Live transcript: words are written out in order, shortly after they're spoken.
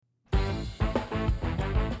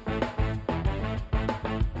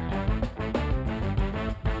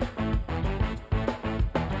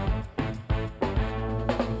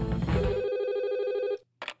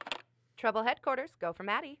Trouble Headquarters, go for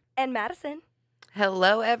Maddie. And Madison.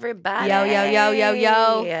 Hello, everybody. Yo, yo, yo, yo,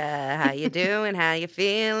 yo. Yeah, how you doing? How you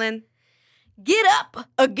feeling? Get up,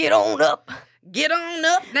 get on up. Get on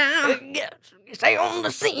up now. Stay on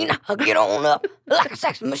the scene, get on up. Like a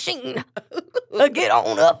sex machine, get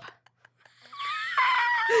on up.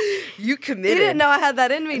 You committed. You didn't know I had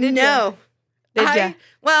that in me, did you? No. Did you?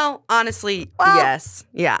 Well, honestly, Well- yes.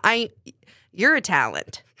 Yeah, you're a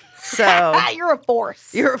talent. So You're a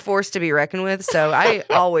force. you're a force to be reckoned with. So I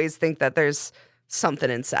always think that there's something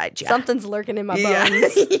inside you. Something's lurking in my Yeah.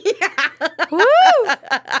 bones. Woo!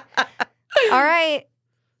 All right.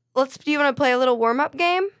 Do you want to play a little warm-up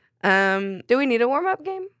game? Do we need a warm-up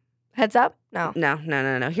game? Heads up? No. No.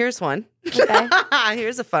 Here's one. Okay.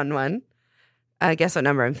 Here's a fun one. Guess what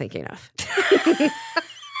number I'm thinking of?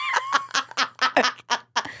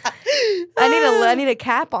 I need a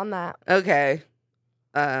cap on that. Okay.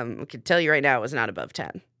 I can tell you right now it was not above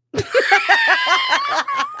 10.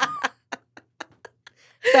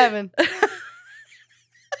 7.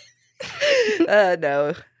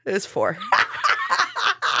 No, it was 4.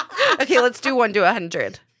 Okay, let's do 1 to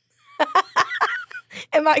 100.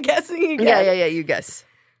 Am I guessing again? Yeah, you guess.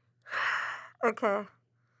 Okay.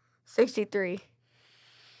 63.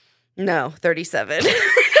 No, 37.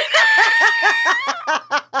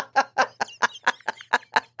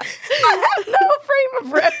 I have no frame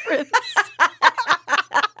of reference.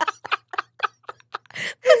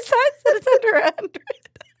 Besides that it's under 100.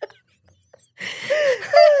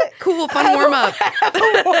 Cool, fun warm up.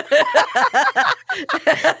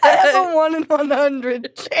 I have a 1 in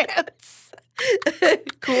 100 chance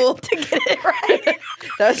Cool. to get it right.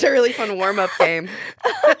 That was a really fun warm up game.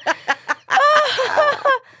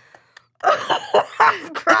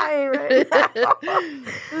 I'm crying right now.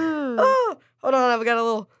 Oh, hold on, I've got a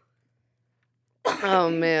little. Oh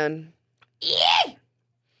man. Yeah.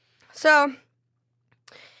 So,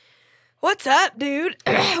 what's up, dude?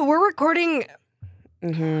 We're recording.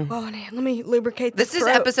 Mm-hmm. Oh, man, let me lubricate This is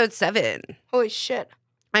throat. episode 7. Holy shit.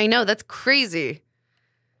 I know, that's crazy.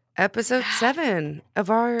 Episode 7 of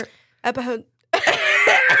our Episode.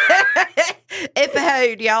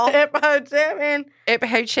 episode, y'all. Episode 7.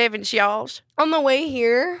 Episode 7, y'all. On the way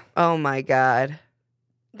here, Oh my god.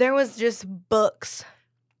 there was just books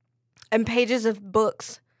and pages of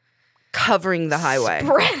books Covering the highway.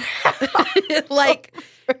 spread out. Like,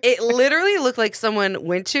 it literally looked like someone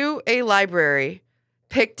went to a library,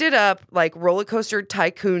 picked it up like roller coaster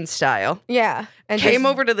tycoon style, Yeah. And came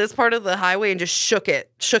just- over to this part of the highway and just shook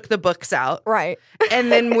the books out, Right.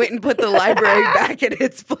 and then went and put the library back in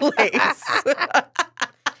its place.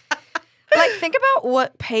 Like, think about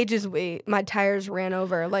what pages my tires ran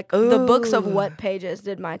over. Like, the books of Ooh. what pages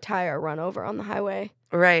did my tire run over on the highway?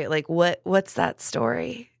 Right, like what's that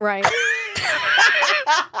story? Right.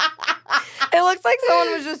 It looks like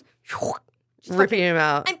someone was just Ripping him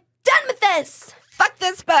out. I'm done with this. Fuck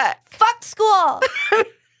this book. Fuck school.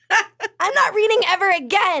 I'm not reading ever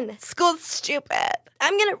again. School's stupid.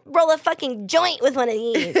 I'm going to roll a fucking joint with one of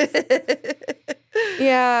these.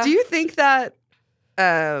 Yeah. Do you think that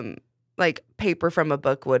like paper from a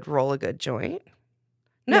book would roll a good joint?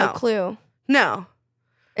 No clue. No.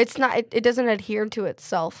 It's not, it doesn't adhere to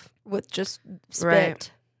itself with just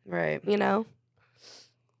spit, Right. you know?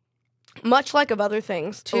 Much like of other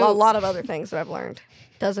things, a lot of other things that I've learned,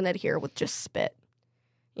 doesn't adhere with just spit,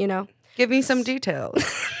 you know? Give me some details.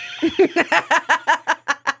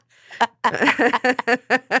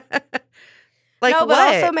 Like no, but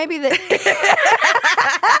what? also maybe the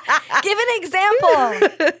give an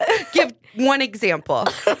example. Give one example.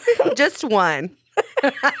 Just one.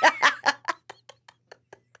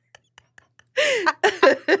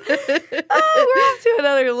 Oh, we're off to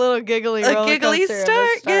another little giggly roller A giggly coaster of a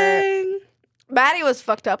start, gang. Maddie was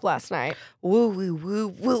fucked up last night. Woo, woo, woo,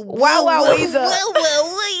 woo. Wow, wow, weezer.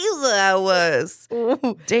 I was.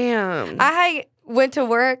 Damn. I went to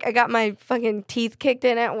work. I got my fucking teeth kicked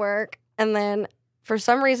in at work. And then for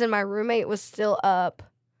some reason, my roommate was still up.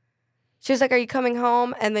 She was like, "Are you coming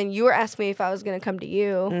home?" And then you were asking me if I was going to come to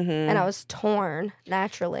you. Mhm. And I was torn,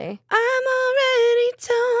 naturally. I'm already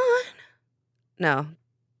torn. No.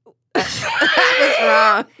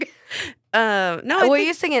 That was wrong. No, Were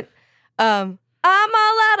you singing, I'm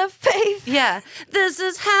all out of faith? yeah. This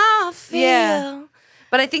is how I feel. Yeah.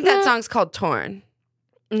 But I think that song's called Torn.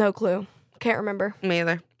 No clue. Can't remember. Me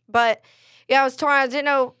either. But yeah, I was torn. I didn't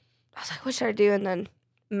know. I was like, what should I do? And then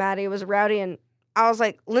Maddie was rowdy. And I was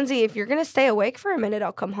like, Lindsay, if you're going to stay awake for a minute,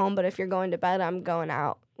 I'll come home. But if you're going to bed, I'm going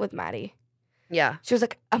out with Maddie. Yeah. She was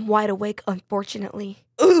like, I'm wide awake, unfortunately.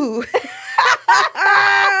 Ooh.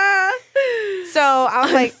 So I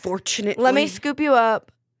was like, Unfortunately. let me scoop you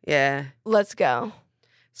up. Yeah. Let's go.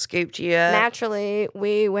 Scooped you up. Naturally,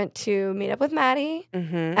 we went to meet up with Maddie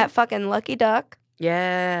Mm-hmm. at fucking Lucky Duck.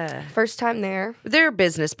 Yeah. First time there. They're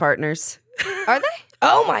business partners. Are they?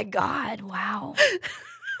 Oh my God. Wow.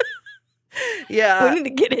 Yeah. We need to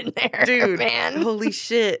get in there, Dude, man. holy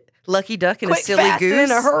shit. Lucky duck and Quick, a silly fast, goose.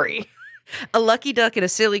 and in a hurry. A lucky duck and a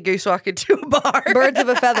silly goose walk into a bar. Birds of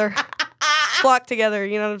a feather flock together.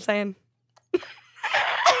 You know what I'm saying?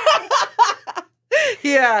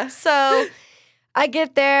 Yeah. So I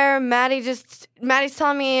get there. Maddie's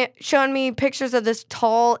showing me pictures of this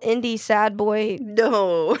tall indie sad boy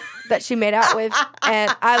No. that she made out with.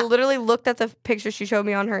 And I literally looked at the picture she showed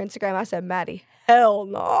me on her Instagram. I said, Maddie, hell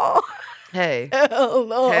no. Hey. Hell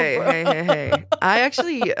no. Hey. I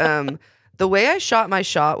actually, the way I shot my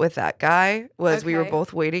shot with that guy was we were Okay.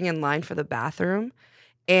 both waiting in line for the bathroom.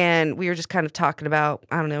 And we were just kind of talking about,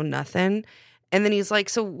 I don't know, nothing. And then he's like,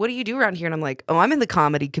 so what do you do around here? And I'm like, oh, I'm in the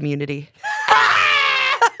comedy community.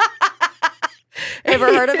 Ever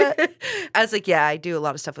heard of it? I was like, yeah, I do a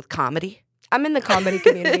lot of stuff with comedy. I'm in the comedy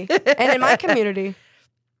community. And in my community,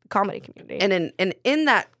 comedy community. And in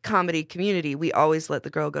that comedy community, we always let the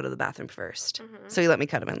girl go to the bathroom first. Mm-hmm. So he let me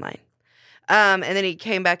cut him in line. And then he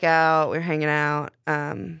came back out. We were hanging out.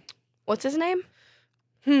 What's his name?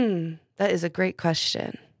 That is a great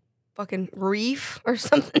question. Fucking Reef or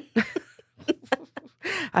something.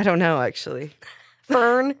 I don't know, actually.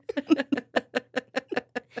 Fern.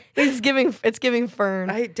 It's giving Fern.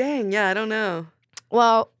 Yeah, I don't know.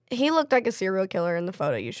 Well, he looked like a serial killer in the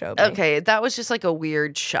photo you showed me. Okay, that was just like a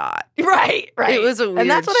weird shot. Right. It was a weird And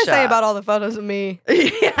that's what I say shot. about all the photos of me.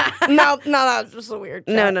 Yeah. No, it's just a weird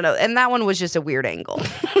shot. No. And that one was just a weird angle.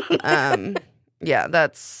 Yeah,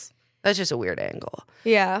 that's just a weird angle.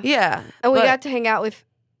 Yeah. Yeah. And we but got to hang out with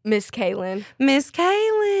Miss Kaylin. Miss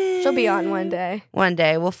Kaylin. She'll be on one day. One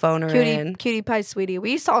day we'll phone her in. Cutie pie sweetie.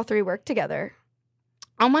 We used to all three work together.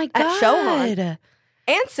 Oh my god. At Showon.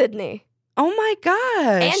 And Sydney. Oh my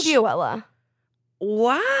gosh. And Buella.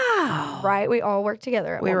 Wow. Right? We all worked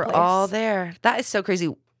together at We one were place. all there. That is so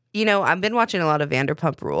crazy. You know, I've been watching a lot of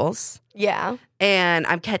Vanderpump Rules. Yeah. And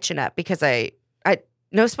I'm catching up because I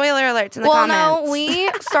no spoiler alerts in the Well, comments. no,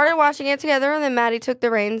 we started watching it together, and then Maddie took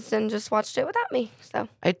the reins and just watched it without me. So,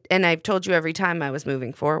 I've told you every time I was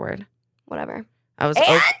moving forward. whatever. I was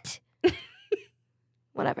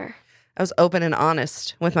Whatever. I was open and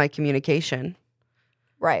honest with my communication.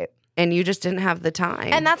 Right. And you just didn't have the time.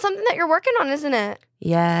 And that's something that you're working on, isn't it?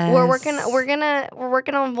 yes. We're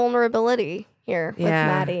working on vulnerability here with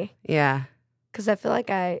Maddie. Yeah. Because I feel like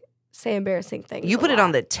I say embarrassing things. You a put it on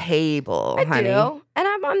lot. the table, I honey. do. And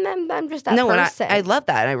I'm just that No, and person. I love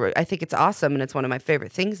that. I think it's awesome, and it's one of my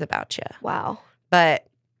favorite things about you. Wow. But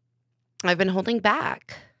I've been holding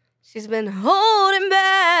back. She's been holding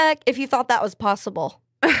back. If you thought that was possible.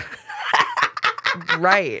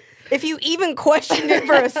 Right. If you even questioned it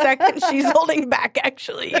for a second, she's holding back,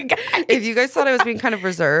 actually, you guys. If you guys thought I was being kind of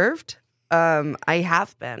reserved, I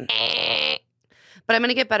have been. But I'm going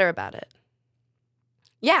to get better about it.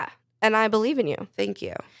 Yeah, and I believe in you. Thank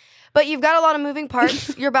you. But you've got a lot of moving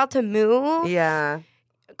parts. You're about to move. Yeah.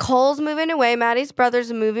 Cole's moving away. Maddie's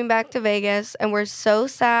brother's moving back to Vegas, and we're so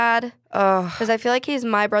sad Oh, because I feel like he's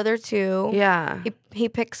my brother too. yeah. He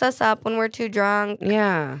picks us up when we're too drunk.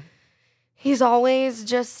 Yeah. He's always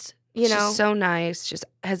just, Just so nice. Just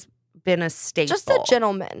has been a staple. just a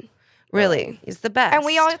gentleman. Really. He's the best. And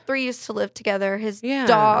we all three used to live together. His Yeah.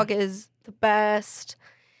 dog is the best.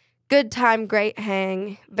 Good time, great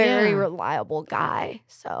hang. Very Yeah. reliable guy.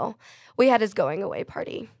 So we had his going away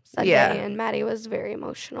party Sunday, Yeah. and Maddie was very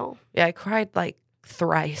emotional. Yeah, I cried like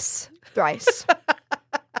thrice. Thrice.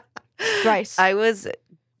 Thrice. I was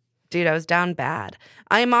down bad.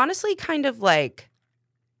 I am honestly kind of like,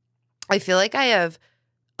 I feel like I have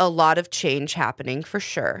a lot of change happening for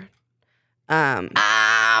sure. I'm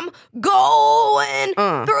going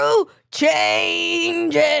Uh. through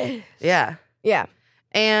changes. Yeah. Yeah.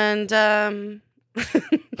 And,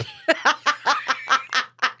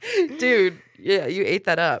 dude, yeah, you ate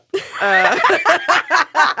that up.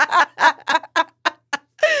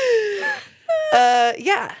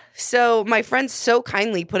 Yeah. So my friend so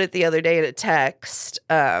kindly put it the other day in a text.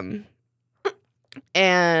 And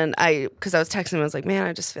because I was texting him, I was like, man,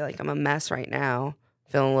 I just feel like I'm a mess right now.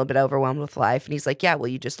 Feeling a little bit overwhelmed with life. And he's like, yeah, well,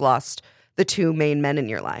 you just lost the two main men in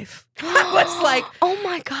your life. I was like, oh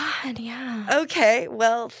my God, yeah. okay,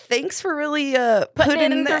 well, thanks for really Putting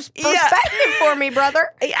it in perspective for me, brother.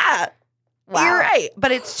 Yeah. Wow. You're right.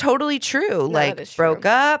 But it's totally true. that is true. Broke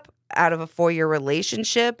up out of a 4-year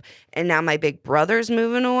relationship, and now my big brother's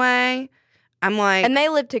moving away. I'm like, And they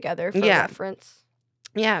live together for Yeah. reference.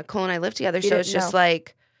 yeah, Cole and I live together. You So it's didn't just know.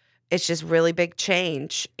 like, it's just really big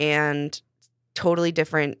change and totally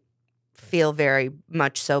different, feel very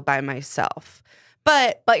much so by myself.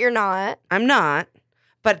 But But you're not. I'm not.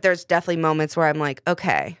 But there's definitely moments where I'm like,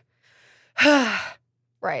 okay,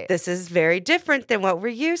 Right. this is very different than what we're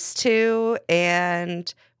used to,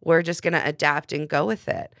 and we're just going to adapt and go with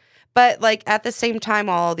it. But like at the same time,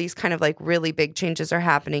 all these kind of like really big changes are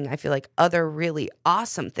happening. I feel like other really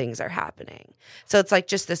awesome things are happening. So it's like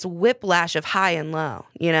just this whiplash of high and low,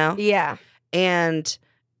 you know? Yeah. And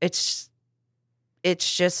it's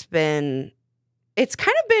just been, it's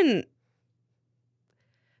kind of been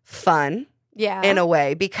fun Yeah. in a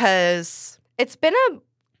way, because It's been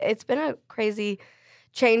a crazy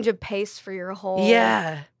change of pace for your whole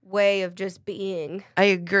way of just being. I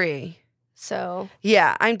agree. So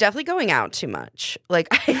Yeah, I'm definitely going out too much. Like,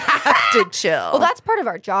 I have to chill. well, that's part of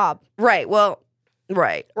our job. Right. Well,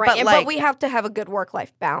 right. Right. But, But we have to have a good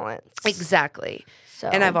work-life balance. exactly. So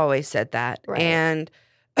And I've always said that. Right. And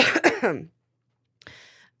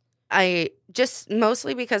I just,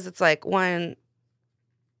 mostly because it's like, one,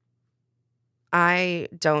 I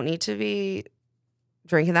don't need to be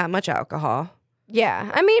drinking that much alcohol. yeah.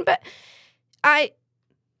 I mean, but I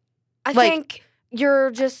Like- think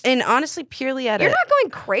you're just And honestly, purely at you're it. not going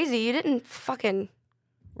crazy. You didn't fucking,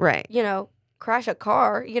 Right. crash a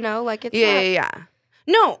car, like it's Yeah.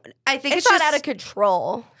 No, I think it's it's not just, out of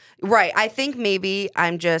control. right. I think maybe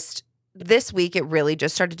I'm just, this week it really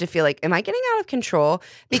just started to feel like, am I getting out of control?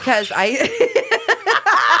 Because am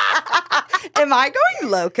I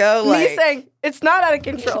going loco? Me saying it's not out of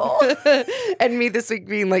control. And me this week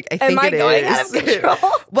being like, I think Am I it going is. out of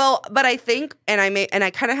control? Well, but I think, and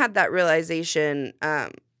I kind of had that realization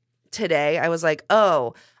today. I was like,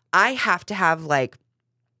 oh, I have to have like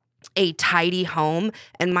a tidy home,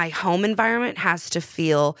 and my home environment has to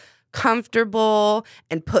feel comfortable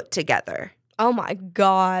and put together. Oh my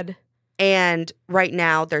God. And right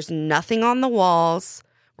now, there's nothing on the walls.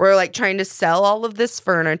 We're like trying to sell all of this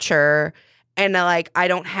furniture. And like,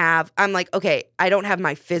 I'm like, okay, I don't have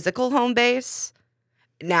my physical home base.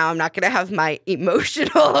 Now I'm not going to have my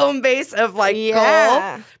emotional home base of like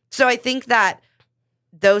goal. So I think that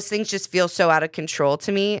those things just feel so out of control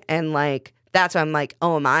to me. And like, that's why I'm like,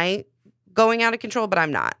 oh, am I going out of control? But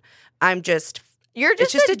I'm not. I'm just, You're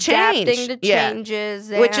just, it's just a adapting change. to Yeah. changes.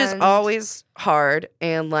 Which is and- always hard.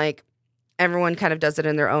 And like, everyone kind of does it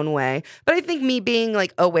in their own way. But I think me being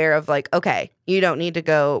like aware of like, okay, you don't need to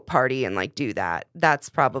go party and like do that. That's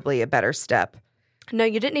probably a better step. No,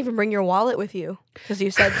 you didn't even bring your wallet with you because you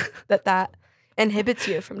said that inhibits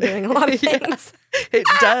you from doing a lot of things. It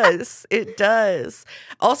does. It does.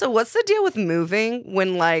 Also, what's the deal with moving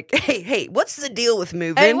when like, hey, what's the deal with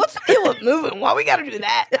moving? Hey, what's the deal with moving? Why we gotta do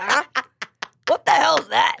that? Huh? What the hell is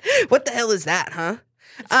that? What the hell is that, huh?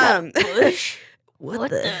 Bush. What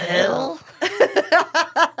the hell?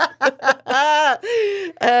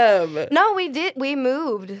 No, we did. We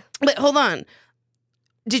moved. But hold on.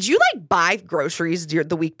 Did you like buy groceries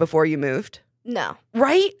the week before you moved? No,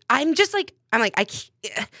 Right? I'm like, I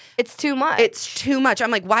can't. it's too much. It's too much.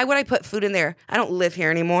 I'm like, why would I put food in there? I don't live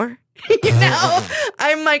here anymore. You know?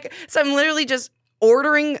 I'm like, so I'm literally just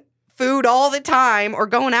ordering food all the time or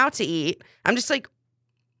going out to eat. I'm just like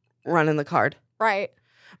running the card. right.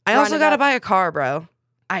 I Run also it got to up. buy a car, bro.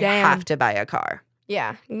 I Damn. have to buy a car.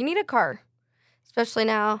 Yeah, you need a car, especially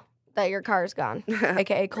now that your car is gone,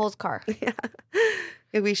 aka Cole's car.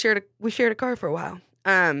 Yeah, we shared a car for a while.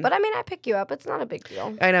 But I mean, I pick you up. It's not a big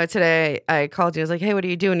deal. I know today I called you. I was like, hey, what are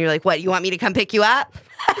you doing? You're like, what? You want me to come pick you up?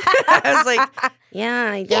 I was like, yeah,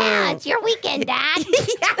 I do. Yeah, it's your weekend, Dad.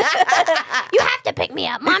 You have to pick me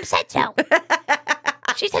up. Mom said so.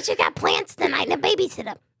 She said she got plans tonight and a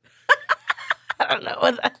babysitter. I don't know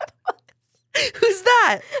what that. Who's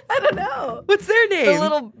that? I don't know. What's their name? The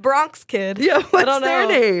little Bronx kid. Yeah, what's don't their know.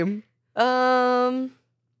 name?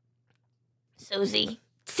 Susie.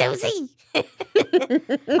 Susie.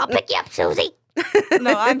 I'll pick you up, Susie.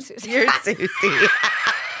 No, I'm Susie. You're Susie.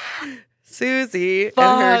 Susie and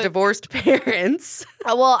Fuck. her divorced parents.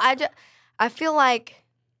 Well, I feel like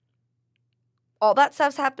all that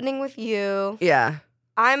stuff's happening with you. Yeah.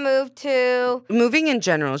 I moved to Moving in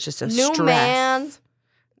general is just a new stress. man,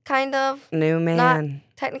 kind of. New man.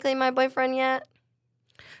 Technically my boyfriend yet.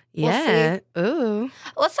 Yeah. Ooh.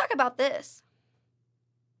 Let's talk about this.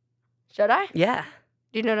 Should I? Yeah.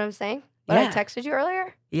 Do you know what I'm saying? What I Yeah. texted you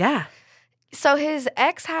earlier? Yeah. So his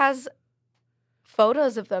ex has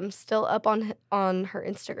photos of them still up on her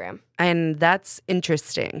Instagram. And that's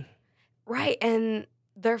interesting. Right. And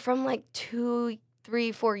they're from like 2,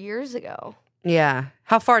 3, 4 years ago. Yeah.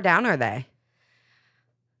 How far down are they?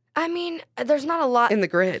 I mean, there's not a lot In the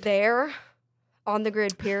grid. there. on the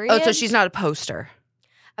grid period. Oh, so she's not a poster.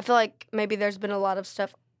 I feel like maybe there's been a lot of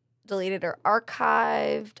stuff deleted or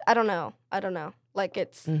archived. I don't know. Like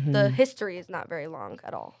the history is not very long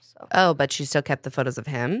at all. So. Oh, but she still kept the photos of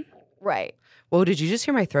him? Right. Whoa, did you just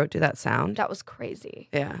hear my throat do that sound? That was crazy.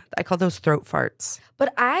 Yeah, I call those throat farts.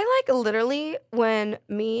 But I like literally when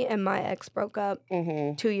me and my ex broke up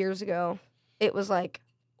 2 years ago, it was like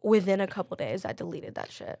within a couple days I deleted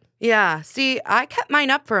that shit. Yeah, see, I kept mine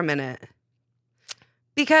up for a minute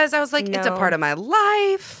because I was like, it's a part of my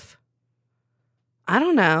life. I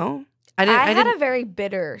don't know. I had a very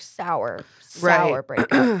bitter, sour breakup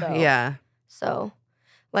though. Yeah. So,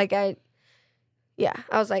 like I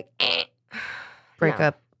was like,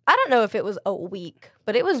 Breakup. No. I don't know if it was a week,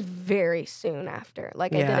 but it was very soon after.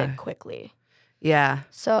 Like I did it quickly. Yeah.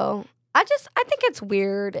 So I think it's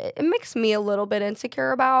weird. It makes me a little bit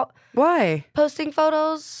insecure about Why? posting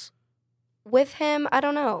photos with him. I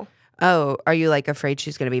don't know. Oh, are you like afraid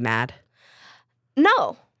she's going to be mad?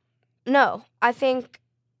 No. I think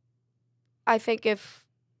if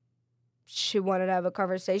she wanted to have a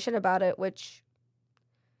conversation about it, which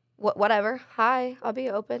whatever. Hi, I'll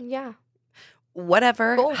be open. Yeah.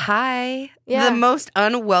 Whatever. Cool. Hi. Yeah. The most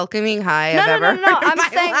unwelcoming hi I've ever heard in I'm my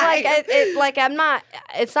saying life. like I'm not.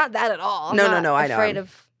 It's not that at all. I'm No, not I know. afraid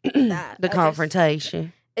of that. The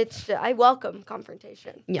confrontation. I welcome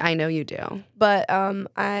confrontation. Yeah, I know you do. But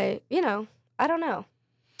I don't know.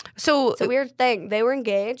 So It's a weird thing. They were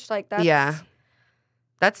engaged. Like that's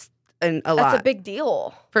that's a lot. That's a big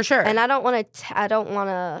deal for sure. And I don't want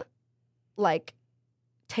to like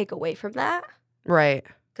take away from that. Right.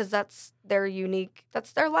 Because that's their unique.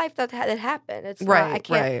 That's their life. That it happened. It's right. Not, I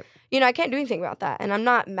can't. Right. I can't do anything about that, and I'm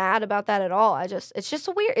not mad about that at all. It's just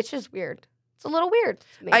weird. It's just weird. It's a little weird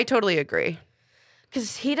to me. I totally agree.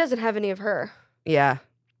 Because he doesn't have any of her. Yeah.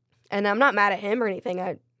 And I'm not mad at him or anything.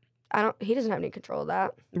 I don't. He doesn't have any control of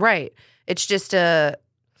that. Right. It's just kind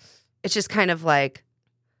of like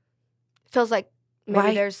Feels like maybe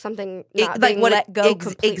Why? There's something not like being what let go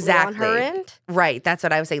completely exactly on her end. Right. That's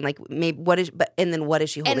what I was saying. Like maybe what is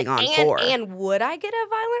she holding on for? And would I get a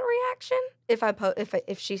violent reaction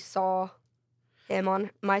if she saw him on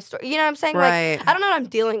my story? You know what I'm saying? Right. Like I don't know what I'm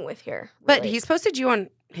dealing with here. But really. he's posted you on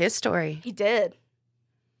his story. He did.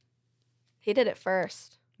 He did it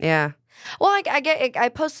first. Yeah. Well, like I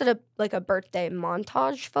posted a birthday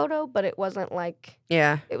montage photo, but it wasn't like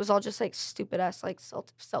Yeah. it was all just like stupid ass like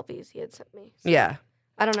selfies he had sent me. So, Yeah.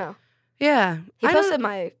 I don't know. Yeah. He posted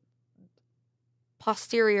my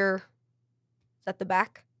posterior. Is that the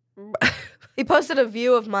back? He posted a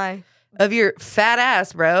view of your fat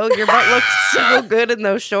ass, bro. Your butt looks so good in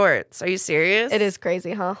those shorts. Are you serious? It is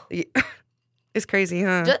crazy, huh? It's crazy,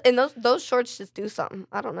 huh? And those shorts just do something.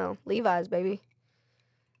 I don't know. Levi's, baby.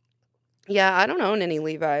 Yeah, I don't own any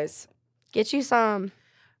Levi's. Get you some.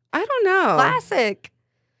 I don't know. Classic.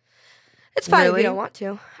 It's fine if Really? you don't want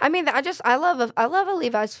to. I mean, I love a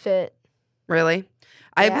Levi's fit. Really?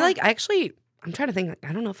 I'd be Yeah. like, I'm trying to think. Like,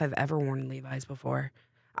 I don't know if I've ever worn Levi's before.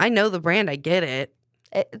 I know the brand. I get it.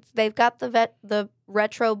 They've got the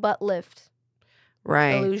retro butt lift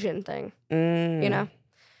Right. illusion thing. Mm. You know.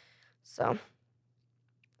 So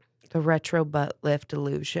The retro butt lift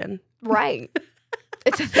illusion. right,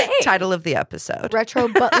 it's a thing. Title of the episode. Retro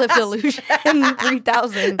butt lift illusion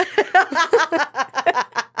 3000.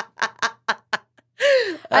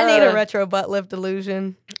 I need a retro butt lift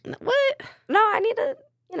illusion. What? No, I need a.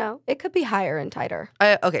 It could be higher and tighter.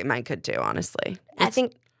 Okay, mine could too, honestly. I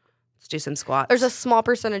think Let's do some squats. there's a small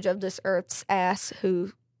percentage of this earth's ass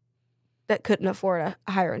that couldn't afford a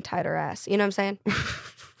higher and tighter ass. You know what I'm saying?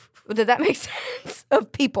 Did that make sense?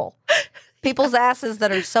 Of people's asses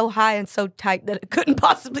that are so high and so tight that it couldn't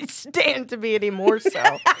possibly stand to be any more so.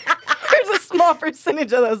 There's a small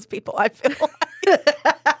percentage of those people, I feel like.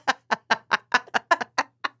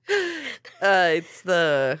 It's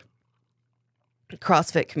the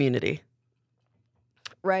CrossFit community.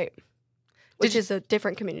 Right. Which is a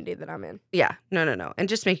different community that I'm in. Yeah. No. And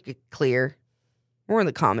just make it clear, we're in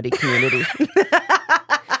the comedy community.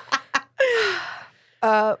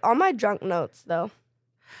 On my drunk notes, though.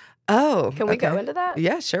 Oh. Can we go into that?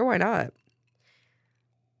 Yeah, sure. Why not?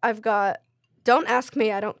 I've got, don't ask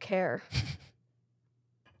me, I don't care.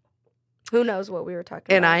 Who knows what we were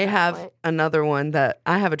talking And about. I have another one that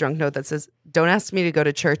I have a drunk note that says, don't ask me to go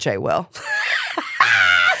to church, I will.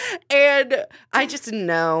 And I just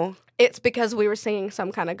know. It's because we were singing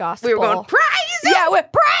some kind of gospel. We were going, praise him! Yeah, we're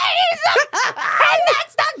praise him! And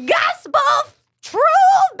that's the gospel truth,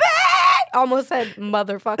 babe! Almost said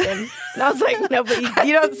motherfucking. And I was like, no, but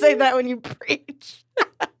you don't say that when you preach.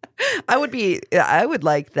 I would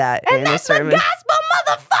like that And in a that's the sermon. gospel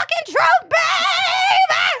motherfucking truth, babe!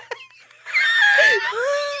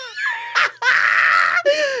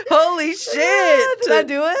 Holy shit. Did I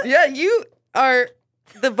do it? Yeah,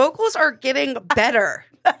 the vocals are getting better.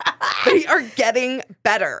 They are getting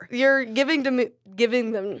better. You're giving them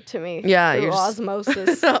to me. Yeah, through you're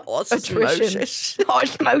osmosis. Osmosis.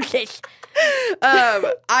 Osmosis.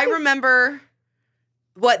 I remember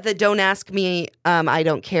what the Don't Ask Me, I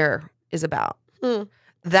Don't Care is about.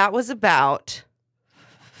 That was about,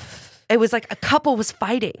 it was like a couple was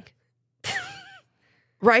fighting.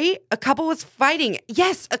 Right? A couple was fighting.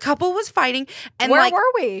 Yes, a couple was fighting. And Where were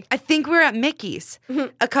we? I think we were at Mickey's.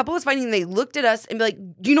 A couple was fighting and they looked at us and be like,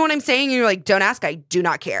 do you know what I'm saying? And you're like, don't ask, I do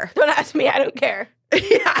not care. Don't ask me, I don't care.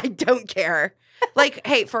 Yeah, I don't care. Like,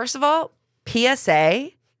 hey, first of all,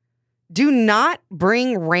 PSA, do not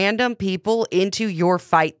bring random people into your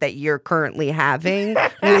fight that you're currently having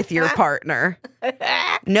with your partner.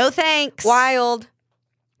 No thanks. Wild.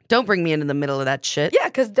 Don't bring me into the middle of that shit. Yeah,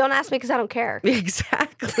 because don't ask me because I don't care.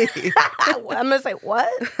 Exactly. I'm going to say,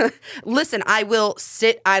 what? Listen, I will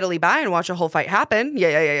sit idly by and watch a whole fight happen.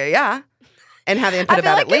 Yeah. And have input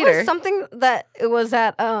about like it later. It was something that it was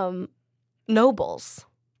at Nobles.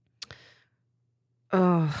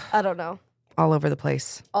 Oh, I don't know. all over the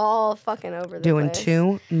place. All fucking over the Doing place.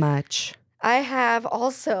 too much. I have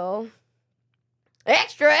also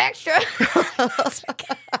extra.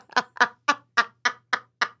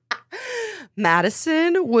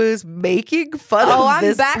 Madison was making fun of I'm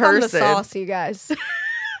this back person. on the sauce, you guys.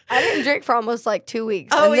 I didn't drink for almost like 2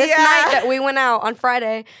 weeks. Oh, and this yeah. night that we went out on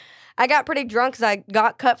Friday, I got pretty drunk because I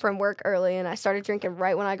got cut from work early and I started drinking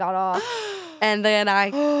right when I got off. And then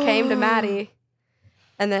I came to Maddie.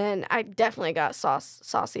 And then I definitely got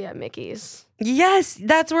saucy at Mickey's. Yes,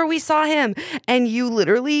 that's where we saw him. And you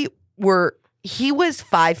literally he was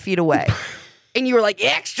 5 feet away. And you were like,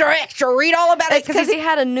 extra, read all about it. Because he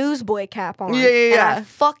had a newsboy cap on. Yeah. And I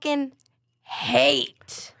fucking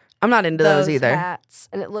hate I'm not into those either. hats.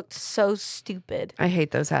 And it looked so stupid. I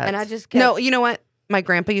hate those hats. And I just kept, No, you know what? My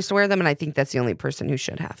grandpa used to wear them, and I think that's the only person who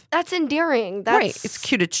should have. That's endearing. That's Right. It's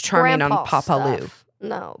cute. It's charming on grandpa Papaloo. stuff.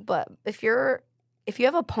 No, but if you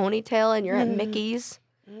have a ponytail and you're at Mickey's,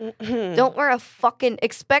 don't wear a fucking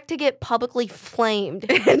expect to get publicly flamed.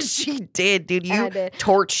 And she did, dude. And I You did.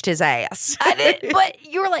 torched his ass. I did, but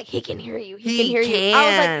you were like, he can hear you. He can hear you. I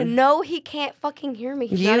was like, no, he can't fucking hear me.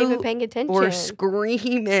 He's not even paying attention. Or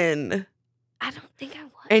screaming. I don't think I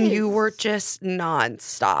was. And you were just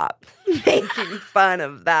nonstop making fun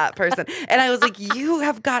of that person. And I was like, you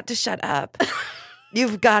have got to shut up.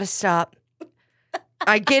 You've got to stop.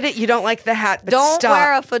 I get it. You don't like the hat, but don't stop.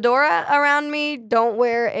 wear a fedora around me. Don't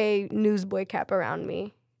wear a newsboy cap around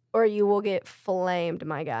me, or you will get flamed,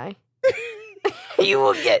 my guy. You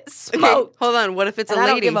will get smoked. Okay, hold on. What if it's And a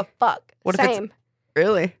I lady? don't give a fuck. What if it's- Same.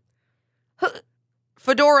 Really?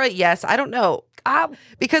 Fedora, yes. I don't know.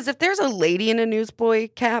 Because if there's a lady in a newsboy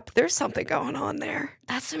cap, there's something going on there.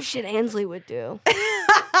 That's some shit Ansley would do.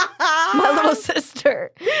 My little sister.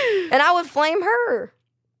 And I would flame her.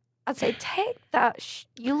 I'd say, take that.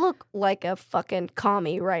 You look like a fucking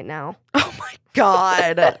commie right now. Oh my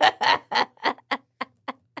God.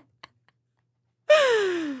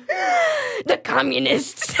 The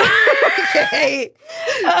communists. Okay.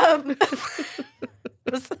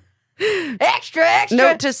 Extra.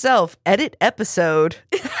 Note to self, edit episode.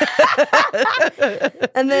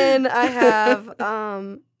 And then I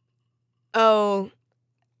have,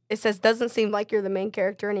 it says, doesn't seem like you're the main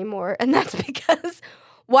character anymore. And that's because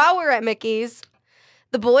while we were at Mickey's,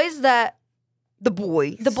 the boys that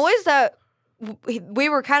we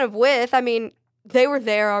were kind of with, I mean, they were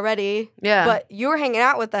there already. Yeah. But you were hanging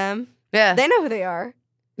out with them. Yeah. They know who they are.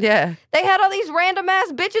 Yeah. They had all these random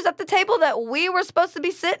ass bitches at the table that we were supposed to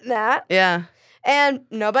be sitting at. Yeah. And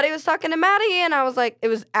nobody was talking to Maddie. And I was like, it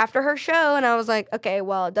was after her show. And I was like, okay,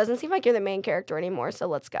 well, it doesn't seem like you're the main character anymore. So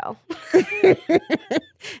let's go.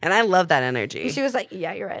 And I love that energy. And she was like,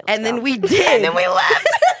 yeah, you're right. And let's then go. we did. And then we left.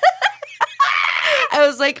 I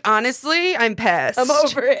was like, honestly, I'm pissed. I'm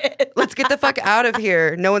over it. Let's get the fuck out of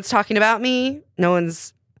here. No one's talking about me. No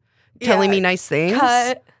one's telling me nice things.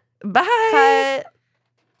 Cut. Bye. Cut.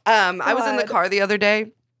 I was in the car the other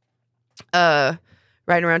day, riding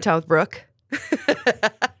around town with Brooke.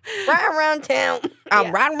 Right around town.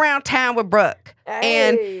 I'm riding around town with Brooke.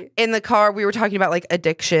 And Hey. in the car, we were talking about like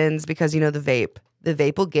addictions because, you know, the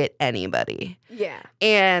vape will get anybody. Yeah.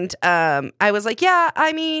 And I was like, yeah,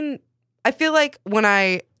 I mean, I feel like when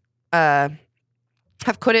I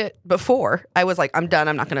have quit it before, I was like, I'm done.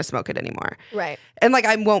 I'm not going to smoke it anymore. Right. And like,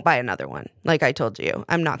 I won't buy another one. Like I told you,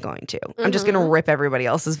 I'm not going to. I'm just going to rip everybody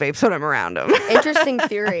else's vapes when I'm around them. Interesting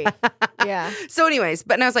theory. Yeah. So anyways,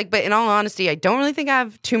 but I was like, but in all honesty, I don't really think I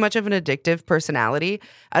have too much of an addictive personality.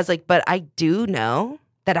 I was like, but I do know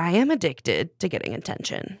that I am addicted to getting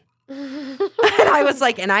attention. And I was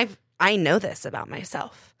like, and I know this about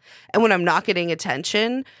myself. And when I'm not getting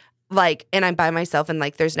attention, like, and I'm by myself and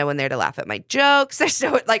like there's no one there to laugh at my jokes. There's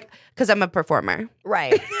no like, because I'm a performer.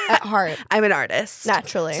 Right. At heart. I'm an artist.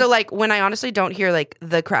 Naturally. So like when I honestly don't hear like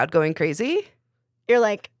the crowd going crazy, you're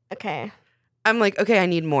like, okay. I'm like, okay, I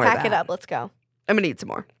need more of Pack that. it up. Let's go. I'm going to need some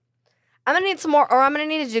more. I'm going to need some more, or I'm going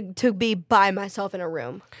to need to be by myself in a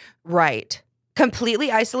room. Right.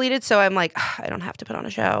 Completely isolated. So I'm like, I don't have to put on a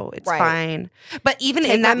show. It's fine. But even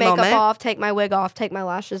take in that my makeup moment, off, take my wig off, take my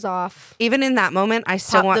lashes off. even in that moment, I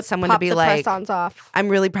still want someone to be like, press-ons off. I'm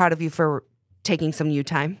really proud of you for taking some you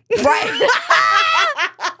time. Right.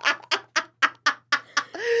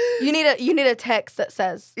 You need a text that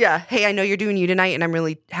says, Yeah. Hey, I know you're doing you tonight, and I'm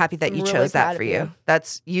really happy that you really chose that proud for of you. you.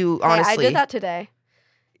 That's you, hey, honestly. I did that today.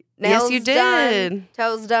 Yes, Nails you done, did.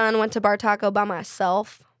 toes done, went to Bar Taco by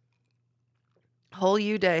myself. Whole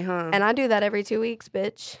you day, huh? And I do that every 2 weeks,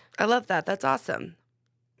 bitch. I love that. That's awesome.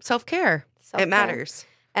 Self-care. Self-care. It matters.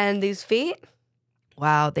 And these feet,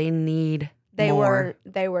 Wow, they need they more.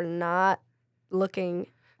 were not looking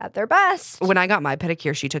at their best. When I got my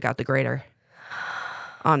pedicure, she took out the grater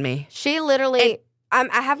on me. She literally, I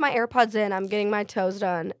have my AirPods in. I'm getting my toes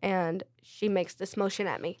done, and she makes this motion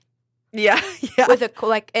at me Yeah, yeah. with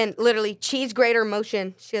a and literally cheese grater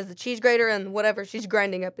motion. She has the cheese grater and whatever she's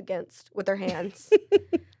grinding up against with her hands,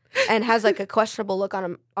 and has like a questionable look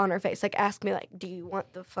on her face. Like, ask me, like, do you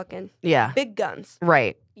want the fucking Yeah, big guns?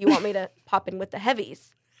 right. You want me to pop in with the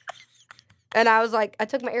heavies? And I was like, I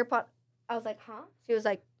took my AirPod. I was like, huh? She was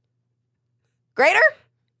like, grater?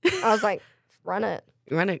 I was like, run it.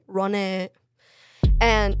 Run it. Run it.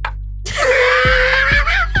 And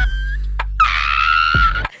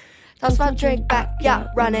toss my drink back, yeah,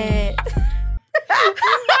 run it.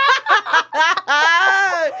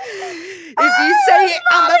 If you say it,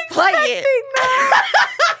 I'ma play it.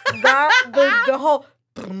 The whole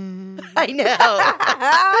I know.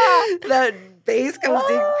 That bass comes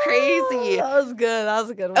in crazy. That was good. That was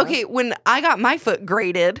a good one. Okay, when I got my foot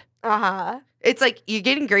graded, Uh-huh. it's like you're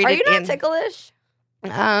getting graded. Are you not in, ticklish?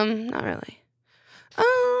 Not really.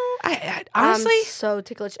 I honestly, I'm so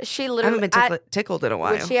ticklish. She I literally haven't been tickled in a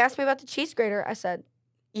while. when she asked me about the cheese grater, I said,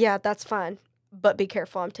 yeah, that's fine. But be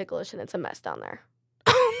careful, I'm ticklish and it's a mess down there.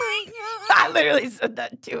 Oh my god! I literally said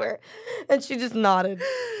that to her. And she just nodded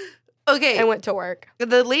Okay, and went to work.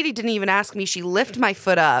 the lady didn't even ask me. She lifted my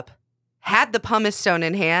foot up, had the pumice stone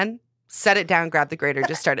in hand, set it down, grabbed the grater,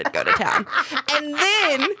 just started to go to town. And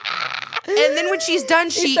then when she's done,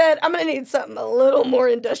 She said, I'm going to need something a little more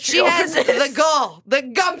she industrial has for this. the gall, the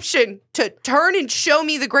gumption to turn and show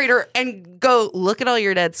me the grater and go, look at all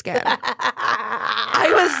your dead skin.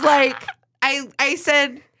 I was like, I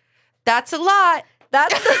said, that's a lot.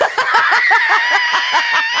 That's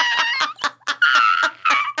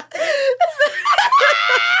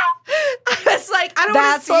I was like, I don't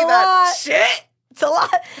want That's to see a that lot. shit. it's a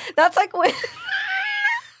lot. That's like when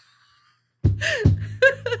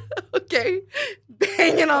Okay.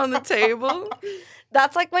 Banging on the table.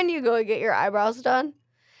 that's like when you go and get your eyebrows done.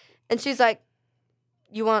 And she's like,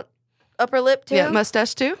 you want upper lip too? Yeah,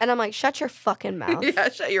 mustache too. And I'm like, shut your fucking mouth. Yeah,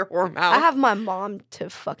 shut your whore mouth. I have my mom to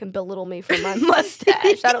fucking belittle me for my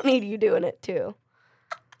mustache. I don't need you doing it too.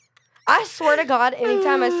 I swear to God,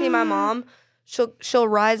 anytime I see my mom, she'll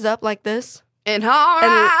rise up like this. And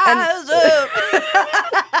rise up.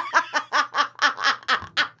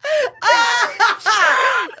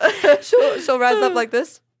 She'll rise up like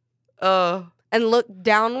this Oh. and look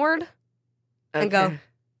downward and go Okay.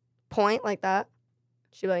 point like that.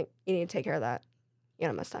 She'll be like, you need to take care of that. You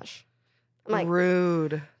got a mustache. I'm like,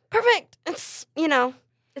 Rude. perfect. It's,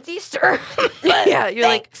 it's Easter. Yeah, you're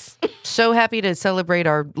Thanks. like so happy to celebrate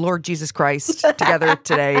our Lord Jesus Christ together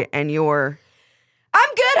today, and you're I'm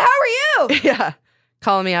good. How are you? yeah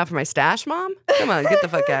calling me out for my stash, Mom. Come on, get the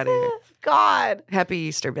fuck out of here. God. Happy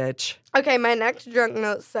Easter, bitch. Okay, my next drunk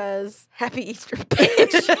note says, Happy Easter,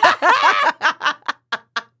 bitch.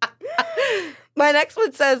 My next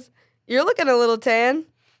one says, you're looking a little tan.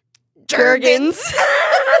 Jergens.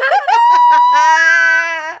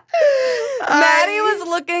 Maddie was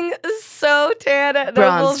looking so tan at Nobles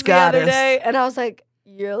Bronze the other goddess. day, and I was like,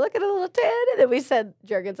 you're looking a little tan? And then we said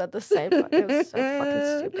Jergens at the same time. It was so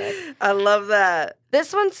fucking stupid. I love that.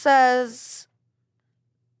 This one says,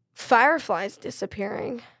 fireflies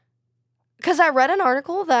disappearing. Because I read an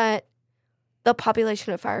article that the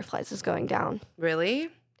population of fireflies is going down. Really?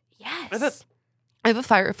 Yes. I have a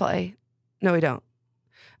firefly. No, we don't.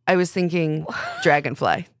 I was thinking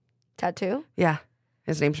dragonfly. Tattoo? Yeah.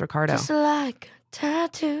 His name's Ricardo. Just like a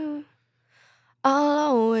tattoo, I'll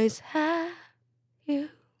always have you.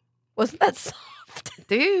 Wasn't that soft?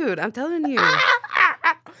 Dude, I'm telling you.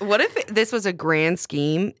 What if this was a grand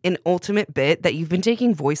scheme, an ultimate bit that you've been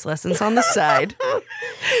taking voice lessons on the side to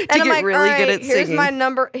And I'm get like, really all right, good at here's singing? my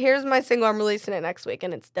number. Here's my single. I'm releasing it next week,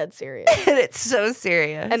 and it's dead serious. And it's so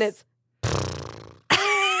serious. And it's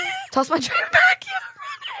toss my drink back.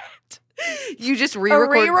 You just A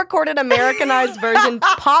re-record. re-recorded Americanized version,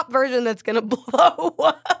 pop version that's gonna blow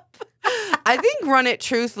up. I think Run It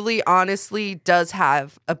Truthfully, honestly, does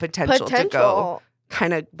have a potential to go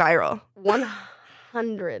kind of viral.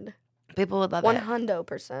 100. People would love it.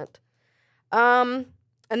 100%. And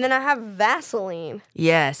then I have Vaseline.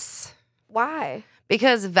 Yes. Why?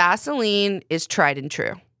 Because Vaseline is tried and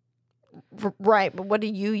true. Right, but what do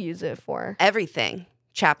you use it for? Everything.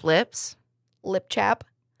 Chap lips, Lip chap?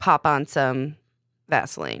 pop on some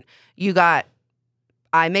Vaseline. You got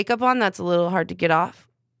eye makeup on, that's a little hard to get off.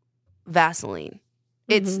 Vaseline.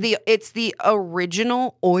 It's the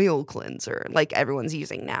original oil cleanser like everyone's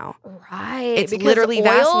using now. Right. It's because literally oil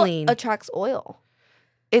Vaseline. attracts oil.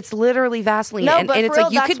 It's literally Vaseline. No, and but it's for real,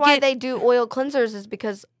 like you that's could why get they do oil cleansers is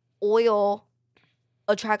because oil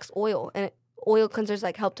attracts oil. And oil cleansers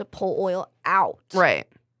like help to pull oil out. right.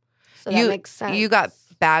 So that makes sense. You got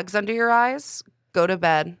bags under your eyes, go to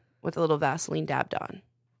bed with a little Vaseline dabbed on.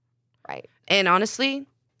 Right. And honestly,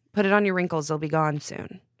 put it on your wrinkles. They'll be gone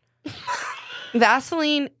soon.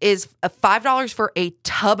 Vaseline is $5 for a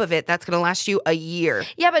tub of it. That's going to last you a year.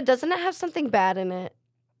 Yeah, but doesn't it have something bad in it?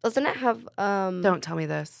 Doesn't it have Don't tell me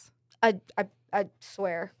this. I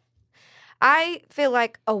swear. I feel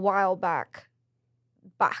like a while back.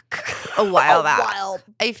 A while back. While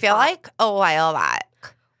I feel like a while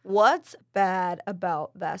back. What's bad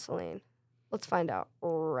about Vaseline? Let's find out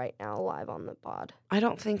right now, live on the pod. I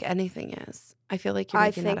don't think anything is. I feel like you're I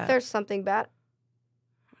making think that up. there's something bad.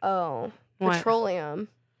 Oh, What? petroleum,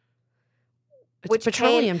 It's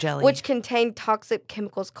petroleum jelly. which contain toxic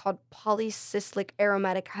chemicals called polycyclic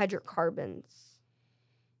aromatic hydrocarbons.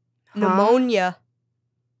 Pneumonia.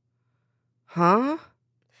 Huh?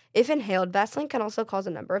 If inhaled, Vaseline can also cause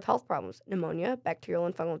a number of health problems: pneumonia, bacterial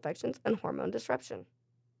and fungal infections, and hormone disruption.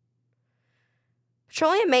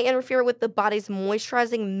 Petroleum may interfere with the body's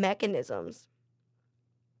moisturizing mechanisms.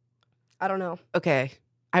 I don't know. Okay.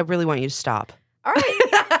 I really want you to stop. All right.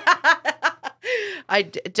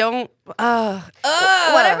 Don't.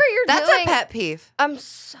 Whatever you're That's doing. a pet peeve. I'm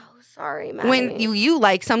so sorry, Maddie. When you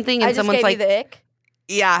like something and I just someone's gave like, you the ick.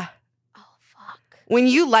 yeah. Oh, fuck. When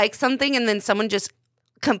you like something and then someone just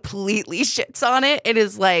completely shits on it, it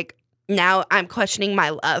is like, now I'm questioning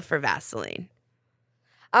my love for Vaseline.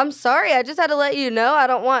 I'm sorry. I just had to let you know. I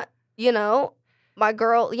don't want, my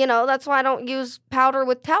girl, that's why I don't use powder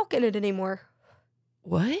with talc in it anymore.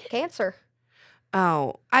 What? Cancer.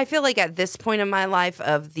 Oh, I feel like at this point in my life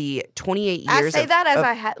of the 28 I years say of, that as of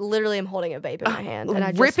I literally am holding a vape in my hand. And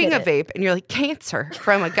I just ripping a hit it. vape, and you're like, cancer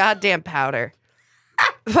from a goddamn powder.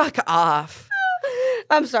 Fuck off.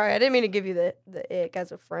 I'm sorry. I didn't mean to give you the ick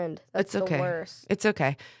as a friend. That's It's okay. the worst. It's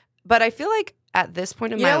okay. But I feel like at this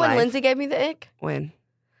point in You my know when life. Lindsay gave me the ick? When?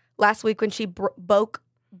 Last week when she broke.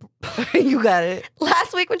 You got it.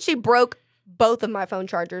 Last week when she broke both of my phone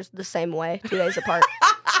chargers the same way, 2 days apart.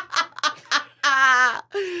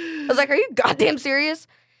 I was like, are you goddamn serious?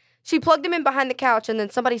 She plugged him in behind the couch, and then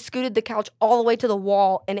somebody scooted the couch all the way to the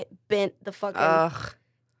wall, and it bent the fucking Ugh,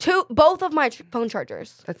 both of my phone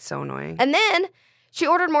chargers. that's so annoying. And then she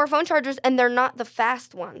ordered more phone chargers, and they're not the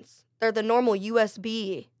fast ones. They're the normal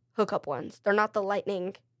USB hookup ones. They're not the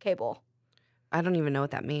lightning cable. I don't even know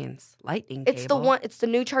what that means. Lightning It's cable. the one. It's the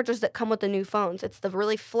new chargers that come with the new phones. It's the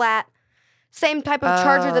really flat, same type of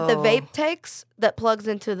charger that the Oh. vape takes that plugs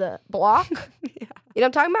into the block. Yeah. You know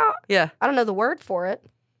what I'm talking about? Yeah. I don't know the word for it,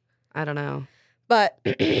 I don't know. but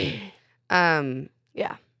Yeah. I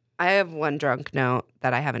have one drunk note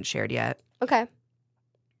that I haven't shared yet. okay.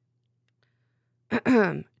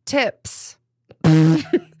 Tips. I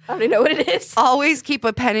don't even know what it is. Always keep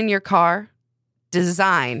a pen in your car.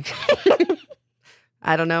 Design.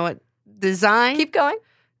 I don't know what design. Keep going.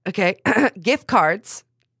 Okay. Gift cards.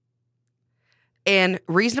 And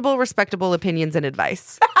reasonable, respectable opinions and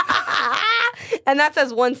advice. And that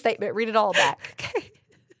says one statement. Read it all back. Okay.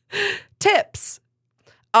 Tips.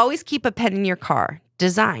 Always keep a pen in your car.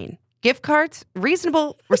 Design. Gift cards.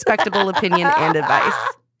 Reasonable, respectable opinion and advice.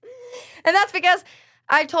 And that's because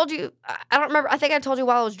I told you, I don't remember, I think I told you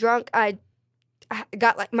while I was drunk, I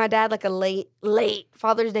got like my dad like a late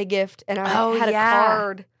Father's Day gift, and I had a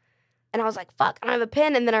card, and I was like, fuck, I don't have a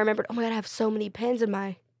pen. And then I remembered, oh my God, I have so many pens in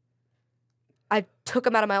my, I took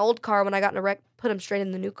them out of my old car when I got in a wreck, put them straight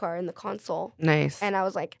in the new car in the console. Nice. And I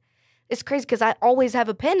was like, it's crazy because I always have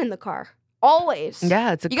a pen in the car. Always.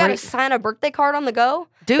 Yeah, it's a You got to great... sign a birthday card on the go.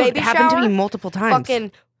 Dude, baby it happened shower, to me multiple times.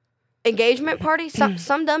 Fucking engagement party,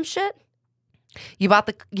 some dumb shit. You bought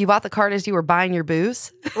the card as you were buying your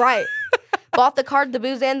booze? Right. Bought the card, the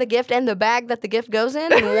booze, and the gift, and the bag that the gift goes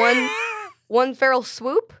in one feral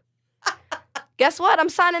swoop. Guess what? I'm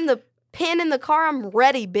signing the pin in the car. I'm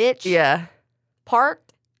ready, bitch. Yeah.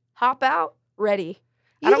 Parked, hop out, ready.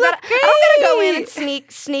 You I don't look gotta go in great.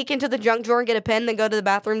 and sneak into the junk drawer and get a pen, then go to the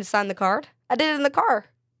bathroom to sign the card. I did it in the car.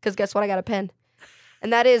 Because guess what? I got a pen.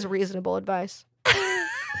 And that is reasonable advice.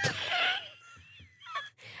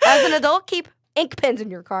 As an adult, keep ink pens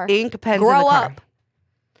in your car. Ink pens in Grow the car. up.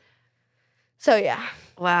 So yeah.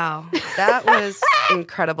 Wow. That was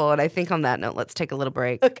incredible. And I think on that note, let's take a little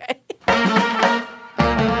break. Okay.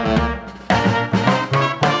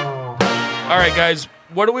 All right, guys.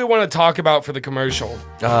 What do we want to talk about for the commercial?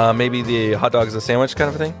 Maybe the hot dog is a sandwich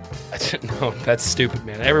kind of a thing? No, that's stupid,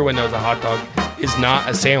 man. Everyone knows a hot dog is not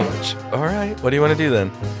a sandwich. All right. What do you want to do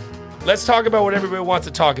then? Let's talk about what everybody wants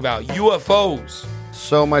to talk about. UFOs.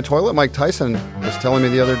 So my toilet Mike Tyson was telling me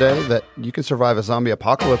the other day that you can survive a zombie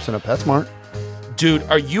apocalypse in a PetSmart. Dude,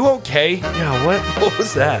 are you okay? Yeah, what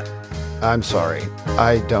was that? I'm sorry.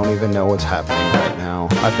 I don't even know what's happening right now.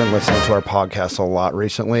 I've been listening to our podcast a lot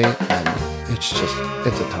recently, and it's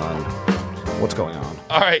a ton. What's going on?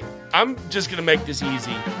 All right, I'm just going to make this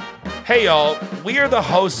easy. Hey, y'all, we are the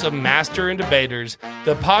hosts of Master and Debaters,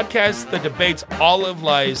 the podcast that debates all of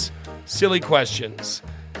life's silly questions.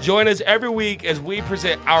 Join us every week as we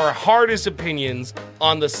present our hardest opinions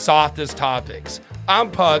on the softest topics.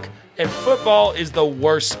 I'm Puck, and football is the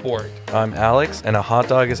worst sport. I'm Alex, and a hot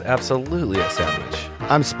dog is absolutely a sandwich.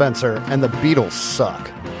 I'm Spencer, and the Beatles suck.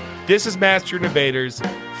 This is Master and Debaters.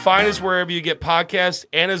 Find us wherever you get podcasts,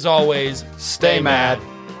 and as always, stay mad.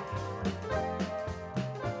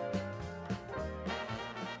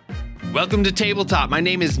 Welcome to Tabletop. My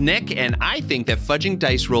name is Nick, and I think that fudging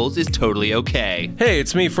dice rolls is totally okay. Hey,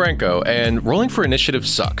 it's me, Franco, and rolling for initiative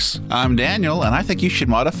sucks. I'm Daniel, and I think you should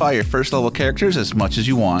modify your first level characters as much as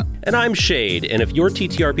you want. And I'm Shade, and if your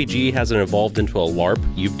TTRPG hasn't evolved into a LARP,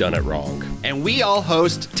 you've done it wrong. And we all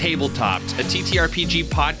host Tabletopped, a TTRPG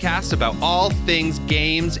podcast about all things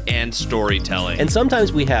games and storytelling. And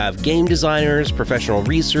sometimes we have game designers, professional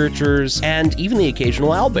researchers, and even the occasional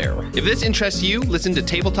owlbear. If this interests you, listen to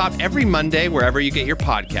Tabletop every Monday wherever you get your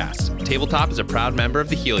podcasts. Tabletop is a proud member of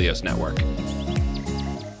the Helios Network.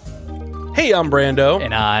 Hey, I'm Brando.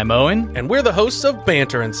 And I'm Owen. And we're the hosts of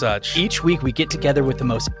Banter and Such. Each week we get together with the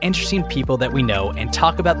most interesting people that we know and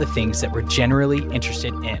talk about the things that we're generally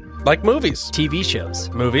interested in. Like movies. TV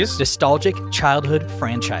shows. Movies. Nostalgic childhood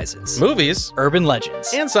franchises. Movies. Urban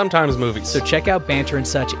legends. And sometimes movies. So check out Banter and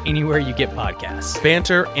Such anywhere you get podcasts.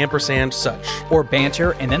 Banter, ampersand, such. Or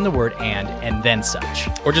banter and then the word and then such.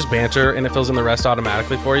 Or just banter and it fills in the rest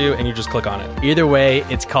automatically for you and you just click on it. Either way,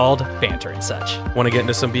 it's called Banter and Such. Want to get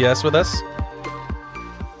into some BS with us?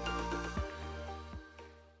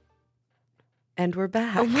 And we're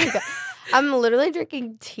back. Oh my God. I'm literally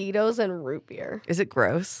drinking Tito's and root beer. Is it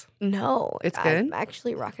gross? No. It's good? I'm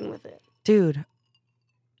actually rocking with it. Dude,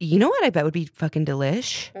 you know what I bet would be fucking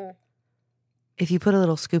delish? If you put a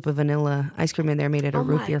little scoop of vanilla ice cream in there, made it a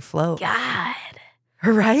root beer float. God.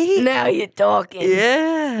 Right? Now you're talking.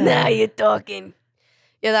 Yeah. Now you're talking.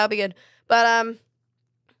 Yeah, that would be good. But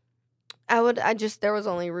there was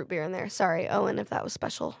only root beer in there. Sorry, Owen, if that was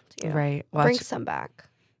special to you. Right. Bring some back.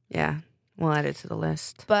 Yeah. We'll add it to the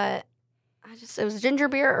list. But it was ginger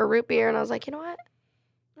beer or root beer, and I was like, you know what?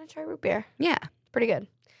 I'm going to try root beer. Yeah. Pretty good.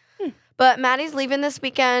 But Maddie's leaving this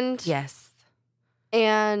weekend. Yes.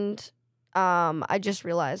 And I just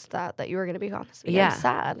realized that you were going to be gone this weekend. Yeah.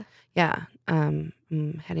 Sad. Yeah. I'm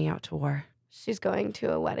heading out to war. She's going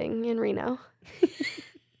to a wedding in Reno.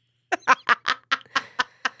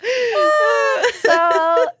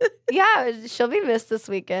 So, yeah, she'll be missed this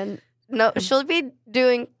weekend. No, she'll be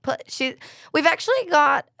doing. We've actually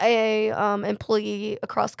got a employee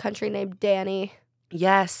across country named Danny.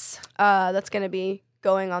 Yes. That's going to be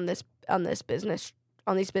going on these business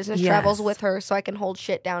travels with her, so I can hold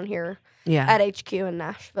shit down here. Yeah. At HQ in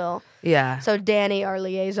Nashville. Yeah. So Danny, our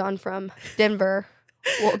liaison from Denver,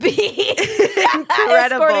 will be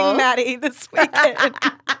incredible escorting Maddie this weekend.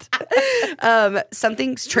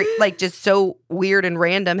 Something just so weird and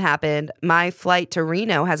random happened. My flight to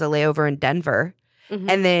Reno has a layover in Denver. Mm-hmm.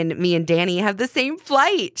 And then me and Danny have the same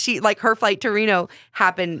flight. Her flight to Reno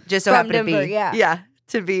happened just so happened Denver, to be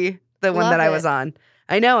to be the one Love that I it. was on.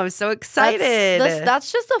 I know, I'm so excited.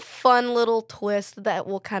 That's just a fun little twist that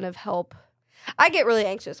will kind of help. I get really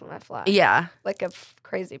anxious when I fly. Yeah. Like a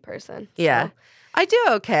crazy person. Yeah. So. I do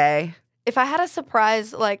okay. if I had a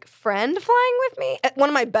surprise like friend flying with me, one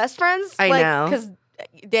of my best friends, I know. because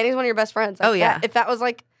Danny's one of your best friends. Like, Oh, yeah. if that was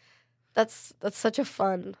like, that's such a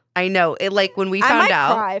fun. I know. It like when we I found might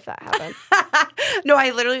out. cry if that happened. No,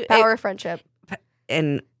 I literally Power of friendship,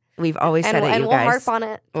 and we've always and, said it. and You we'll guys. harp on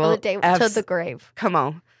it till the day to the grave. Come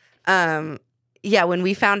on. Yeah, when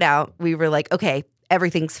we found out, we were like, okay,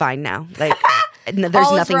 everything's fine now. Like, there's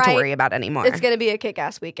All is nothing to right. worry about anymore. It's gonna be a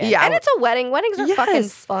kick-ass weekend. Yeah. And it's a wedding. Weddings are fucking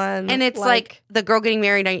Yes. fun. And it's like the girl getting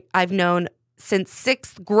married I've known since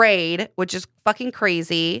 6th grade, which is fucking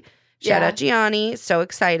crazy. Shout Yeah. out Gianni. So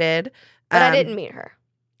excited. But I didn't meet her.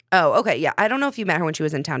 Oh, okay. Yeah. I don't know if you met her when she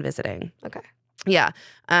was in town visiting. Okay. Yeah.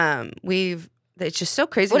 It's just so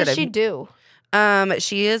crazy. What that does she do?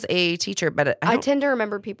 She is a teacher, but I tend to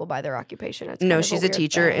remember people by their occupation. It's no, kind of she's a weird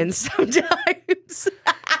teacher, thing. and sometimes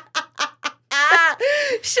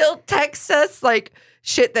she'll text us like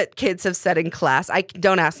shit that kids have said in class.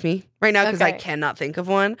 Don't ask me right now because I Okay. cannot think of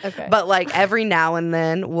one. Okay. But like every now and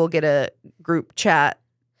then we'll get a group chat.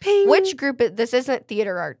 Ping. Which group? This isn't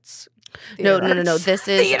theater arts. No. Theater arts. This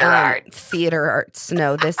is Theater arts. Theater arts.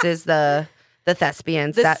 No, this is the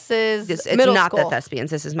thespians. This is it's middle not school. the thespians.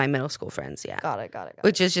 This is my middle school friends. Yeah. Got it.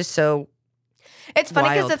 Which is just so. It's funny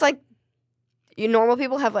because wild. it's like you normal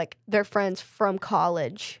people have like their friends from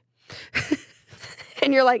college,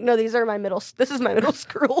 and you're like, no, these are my middle. This is my middle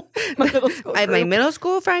school. My middle school. I have my group. middle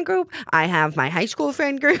school friend group. I have my high school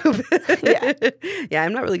friend group. Yeah,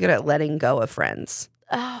 I'm not really good at letting go of friends.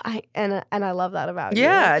 Oh, and I love that about you.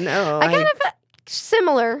 Yeah, no. I kind of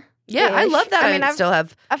similar. Yeah, I love that. I mean, I've still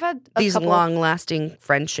have I've had these couple, long-lasting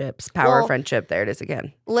friendships. Power Well, of friendship. There it is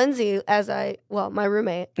again. Lindsay, my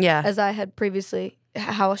roommate. Yeah. As I had previously,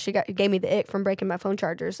 how she gave me the ick from breaking my phone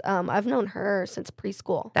chargers. I've known her since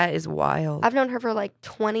preschool. That is wild. I've known her for like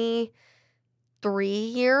 23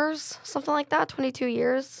 years, something like that, 22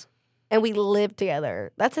 years. And we lived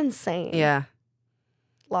together. That's insane. Yeah.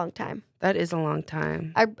 Long time. That is a long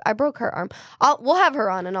time. I broke her arm. We'll have her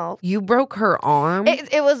on and all. You broke her arm?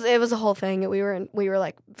 It was a whole thing. We were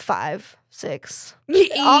like 5, 6. You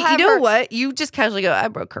I'll know have what? You just casually go, I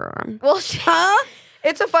broke her arm. Well,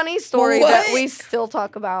 it's a funny story that we still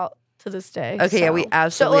talk about to this day. Okay, yeah, we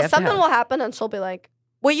absolutely have to something have- will happen and she'll be like,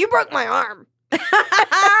 well, you broke my arm.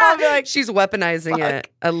 I'll be like, she's weaponizing fuck.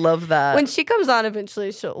 it. I love that. When she comes on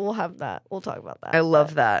eventually, we'll have that. We'll talk about that. I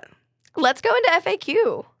love that. Let's go into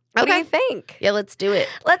FAQ. What do you think? Yeah, let's do it.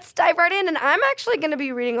 Let's dive right in. And I'm actually going to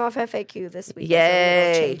be reading off FAQ this week. As a Yay.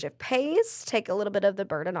 little change of pace. Take a little bit of the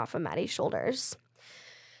burden off of Maddie's shoulders.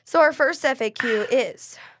 So our first FAQ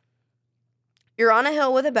is, you're on a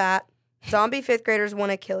hill with a bat. Zombie 5th graders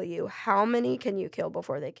want to kill you. How many can you kill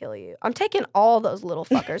before they kill you? I'm taking all those little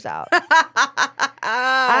fuckers out.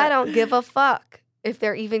 I don't give a fuck if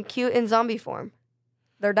they're even cute in zombie form.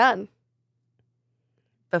 They're done.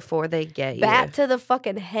 Before they get you. Bat to the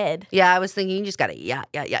fucking head. Yeah, I was thinking you just gotta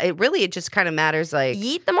it just kind of matters like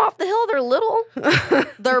Yeet them off the hill. They're little.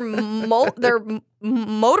 their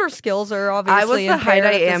motor skills are obviously I was the impaired height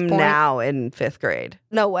I at this am point. now in 5th grade.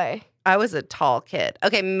 No way. I was a tall kid.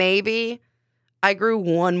 Okay, maybe I grew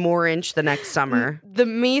 1 more inch the next summer. The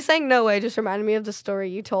me saying no way just reminded me of the story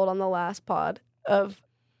you told on the last pod of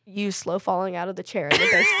you slow falling out of the chair and the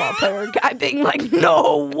baseball player guy being like,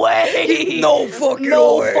 "No way, No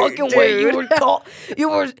fucking way, you dude." were tall, you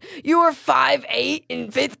were 5'8" in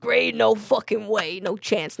 5th grade, no fucking way, no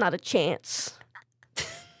chance, not a chance."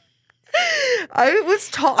 I was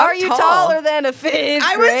tall. Are you taller than a 5th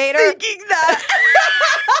I grader? was thinking that.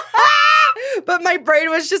 But my brain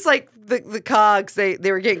was just like the cogs, they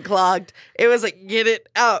were getting clogged. It was like, get it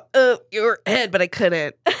out of your head, but I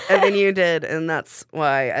couldn't. And then you did, and that's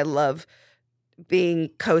why I love being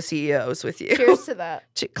co-CEOs with you. Cheers to that.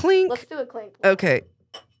 Clink. Let's do a clink. Okay.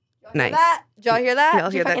 Hear Nice. that? Did y'all hear that? Y'all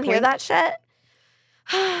Did you hear that fucking hear clink? that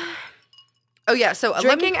shit? Oh yeah, so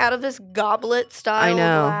Drinking out of this goblet style I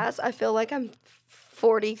know. glass, I feel like I'm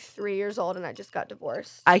 43 years old and I just got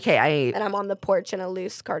divorced. Okay, And I'm on the porch in a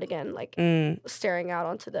loose cardigan, like staring out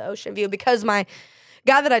onto the ocean view because my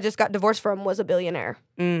guy that I just got divorced from was a billionaire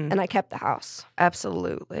and I kept the house.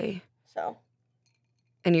 Absolutely. So,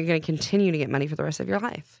 And you're going to continue to get money for the rest of your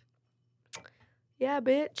life. yeah,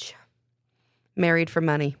 bitch. Married for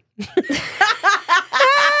money.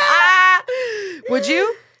 Would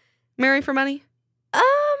you marry for money?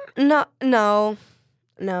 No.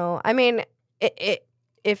 I mean,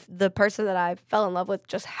 if the person that I fell in love with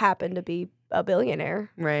just happened to be a billionaire,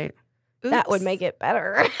 Right. that would Oops. make it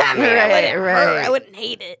better. I mean, Right. I wouldn't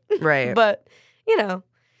hate it. Right. But, you know,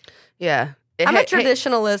 Yeah. I'm a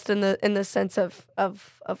traditionalist in the sense of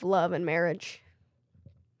love and marriage,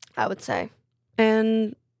 I would say.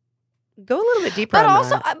 And Go a little bit deeper But on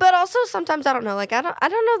also, that. but also sometimes I don't know. Like I don't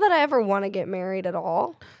know that I ever want to get married at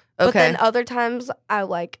all. But Okay. then other times I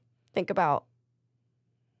like think about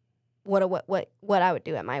what I would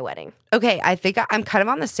do at my wedding. Okay, I think I'm kind of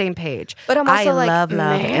on the same page. But I'm also I love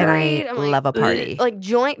married. and I'm I love a party. Like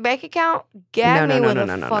joint bank account, gag No, me with no,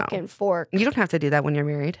 a fucking fork. You don't have to do that when you're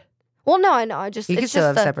married. Well, no, I know. I just You can it's still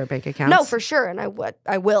just have separate bank accounts. No, for sure, and I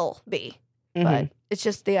will be. Mhm. But it's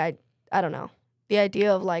just I don't know. The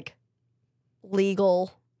idea of like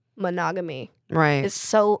legal monogamy Right. is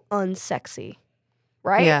so unsexy,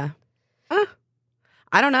 right? Yeah.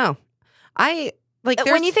 I don't know. I like When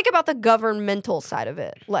there's- you think about the governmental side of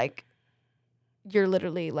it, like you're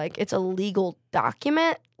literally like it's a legal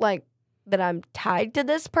document, like that I'm tied to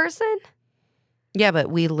this person. Yeah,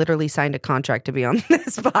 but we literally signed a contract to be on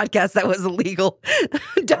this podcast that was a legal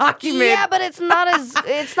document. Yeah, but it's not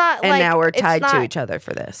it's not and like now we're it's tied to not- each other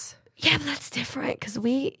for this. Yeah, but that's different because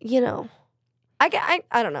we, I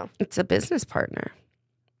don't know. It's a business partner.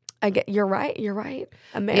 You're right. You're right.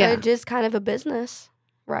 A marriage is kind of a business,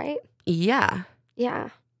 right? Yeah. Yeah.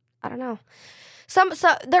 I don't know. So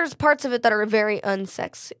there's parts of it that are very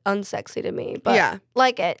unsexy to me, but Yeah.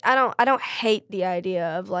 like I don't hate the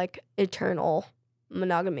idea of like eternal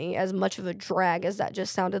monogamy as much of a drag as that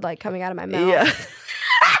just sounded like coming out of my mouth. Yeah.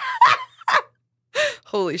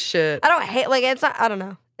 Holy shit. I don't hate it's not, I don't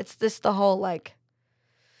know. It's just the whole like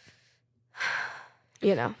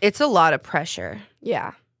It's a lot of pressure.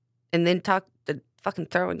 Yeah. And then the fucking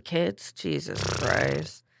throwing kids. Jesus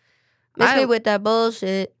Christ. Miss me with that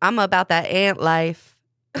bullshit. I'm about that ant life.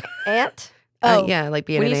 Ant? Oh. Yeah, like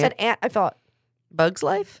being when an you ant. said ant, I thought Bug's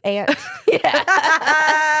life? ant.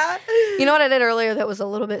 Yeah. You know what I did earlier that was a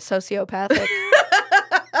little bit sociopathic?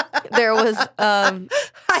 There was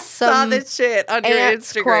I saw this shit on your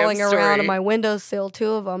ants Instagram crawling story. around on my windowsill,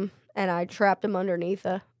 2 of them, and I trapped them underneath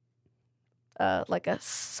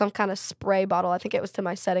some kind of spray bottle. I think it was to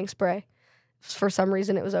my setting spray. For some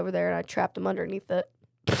reason, it was over there, and I trapped them underneath it.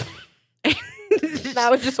 And I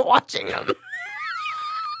was just watching them.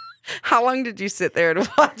 How long did you sit there and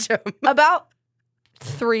watch them? About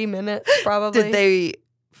 3 minutes, probably. Did they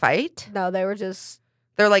fight? No, they were just.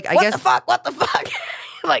 They're like, I What guess the fuck? What the fuck?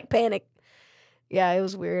 Like panic. Yeah, it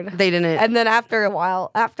was weird. they didn't. And then after a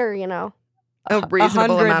while, after a reasonable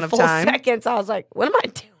 100 amount of full time. seconds, I was like, "What am I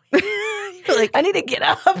doing? Like, I need to get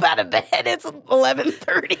up out of bed. It's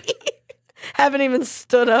 11:30. Haven't even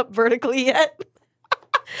stood up vertically yet.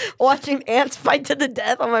 Watching ants fight to the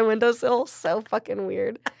death on my windowsill, so fucking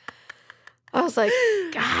weird. I was like,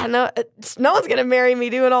 God, no one's gonna marry me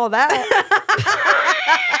doing all that.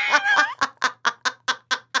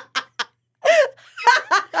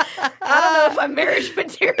 I don't know if I'm marriage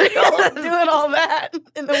material doing all that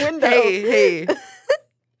in the window. Hey,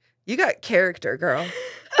 you got character, girl.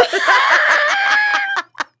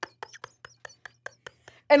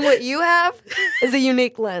 And what you have is a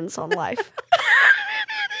unique lens on life.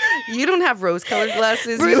 You don't have rose-colored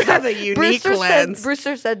glasses. You have a unique lens.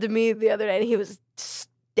 Brewster said to me the other day, and he was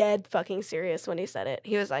dead fucking serious when he said it.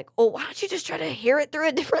 He was like, "Oh, why don't you just try to hear it through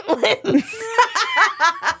a different lens?"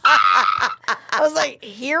 I was like,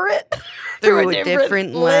 "Hear it through a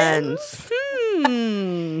different lens."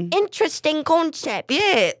 Interesting concept.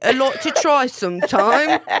 Yeah, I'd like to try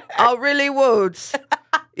sometime. I really would.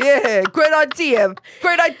 Yeah, great idea.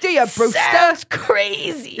 Great idea, Brewster. Sounds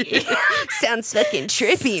crazy. Sounds fucking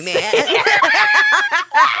trippy, man.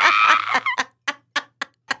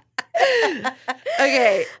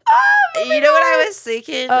 Okay. You know what I was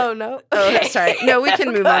thinking? Oh, no. Oh, Okay. sorry. No, we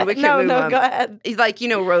can move on. We can move on. No, go ahead. Like,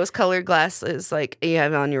 rose-colored glasses. Like, you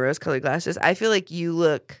have on your rose-colored glasses. I feel like you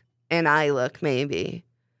look, and I look maybe,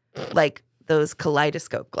 like those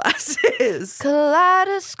kaleidoscope glasses.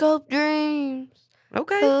 Kaleidoscope dreams.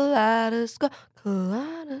 Okay. Kaleidoscope.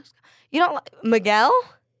 You don't like Miguel?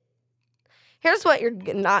 Here's what you're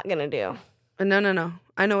not gonna do. No.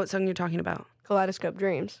 I know what song you're talking about. Kaleidoscope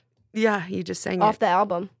Dreams. Yeah, you just sang Off it. the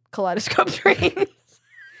album, Kaleidoscope Dreams.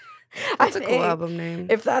 That's a cool album name.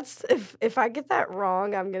 If I get that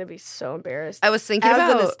wrong, I'm gonna be so embarrassed. I was thinking as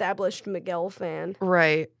about an established Miguel fan.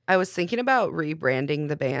 Right. I was thinking about rebranding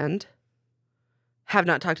the band. Have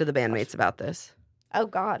not talked to the bandmates about this. Oh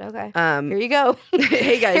God. Okay. Here you go.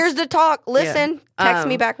 Hey guys. Here's the talk. Listen. Yeah. Text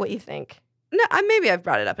me back what you think. No, maybe I've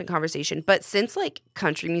brought it up in conversation, but since like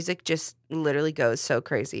country music just literally goes so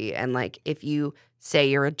crazy, and like if you say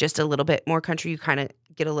you're just a little bit more country, you kind of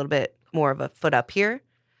get a little bit more of a foot up here.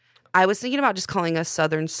 I was thinking about just calling us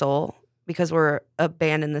Southern Soul because we're a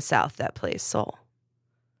band in the South that plays soul.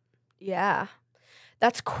 Yeah.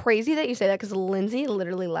 That's crazy that you say that because Lindsay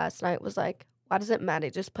literally last night was like, why doesn't Maddie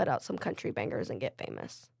just put out some country bangers and get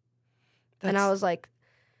famous? And I was like,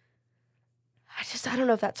 I don't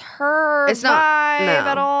know if that's her It's vibe not- no.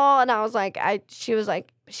 at all. And I was like, she was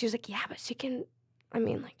like, yeah, but she can,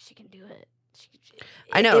 she can do it.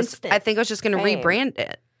 I know. Instant I think I was just going to fame. rebrand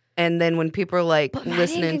it. And then when people are like But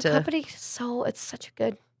listening to. Company Soul, it's such a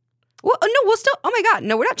good. Well, no, we'll still. Oh my God.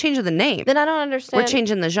 No, we're not changing the name. Then I don't understand. We're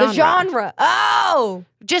changing the genre. The genre. Oh.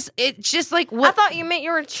 It's just like what. I thought you meant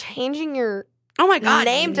you were changing your Oh my God.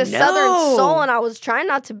 name to no. Southern Soul, and I was trying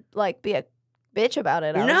not to like be a bitch about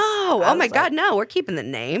it. Oh my God. No, we're keeping the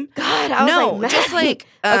name. God, I was no, like, just like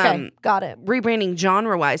okay, got it. rebranding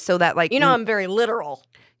genre wise so that like I'm very literal.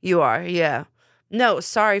 You are, yeah. No,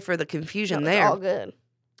 sorry for the confusion there. It's all good.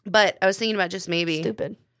 But I was thinking about just maybe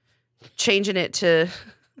Stupid. changing it to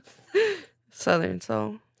Southern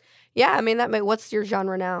Soul. Yeah, I mean what's your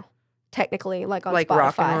genre now? Technically, like on like Spotify.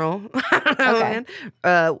 rock and roll. I don't know, Okay.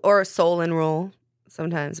 man. Or soul and roll.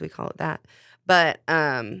 Sometimes we call it that. But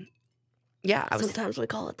yeah, Sometimes we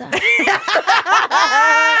call it that.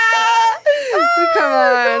 Come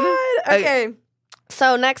on. Okay.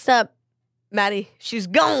 So next up, Maddie, she's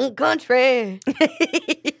gone country.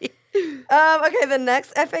 Okay, the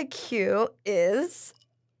next FAQ is,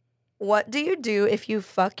 what do you do if you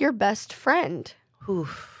fuck your best friend?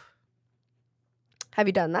 Oof. Have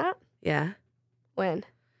you done that? Yeah. When?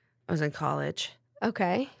 I was in college.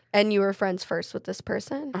 Okay. And you were friends first with this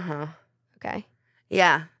person? Uh-huh. Okay.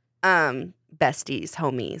 Yeah. Besties,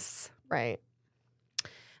 homies. Right.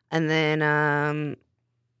 And then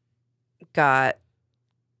got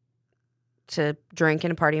to drink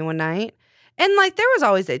and party one night. And like there was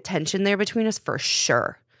always a tension there between us for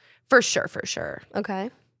sure. For sure. Okay.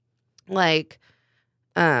 Like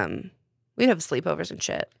we'd have sleepovers and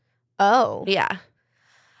shit. Oh. Yeah.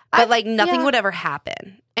 But like nothing would ever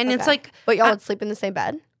happen. And it's like but y'all would sleep in the same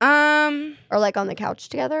bed? Or like on the couch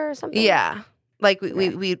together or something? Yeah. Like we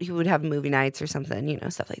would have movie nights or something,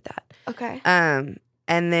 stuff like that. Okay.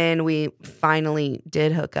 And then we finally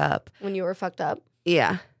did hook up. When you were fucked up?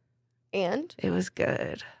 Yeah. And? It was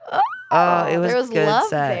good. Oh, it was there was good love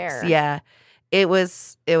sex. there. Yeah. It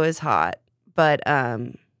was hot. But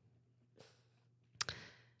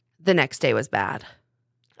the next day was bad.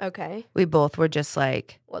 Okay. We both were just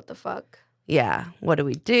like, what the fuck? Yeah, what do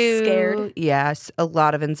we do? Scared? Yes, a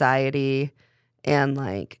lot of anxiety and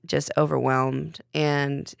like just overwhelmed.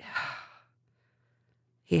 And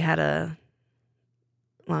he had a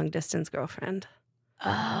long distance girlfriend.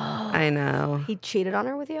 Oh. I know. He cheated on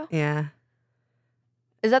her with you? Yeah.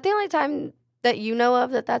 Is that the only time that you know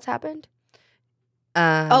of that's happened?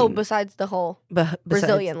 Besides the whole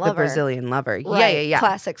Brazilian lover. The Brazilian lover. Right. Yeah.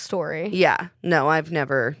 Classic story. Yeah. No, I've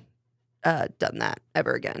never done that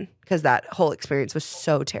ever again because that whole experience was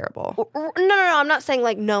so terrible. No. I'm not saying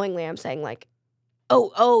like knowingly. I'm saying like,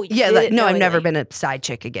 you Yeah. did it No, I've knowingly. never been a side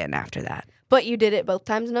chick again after that. But you did it both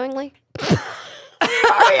times knowingly?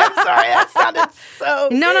 I'm sorry. That sounded so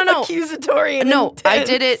No. accusatory and No, intense. I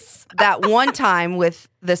did it that one time with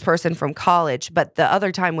this person from college, but the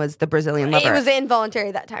other time was the Brazilian lover. It was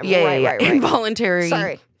involuntary that time. Yeah, Right. Involuntary.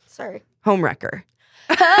 Sorry. Home wrecker.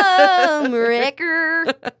 Home wrecker.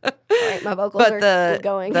 All right, my vocals But are the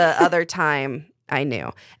going. the other time I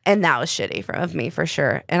knew, and that was shitty of me for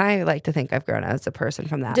sure. And I like to think I've grown as a person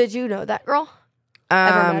from that. Did you know that girl?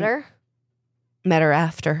 Ever met her? Met her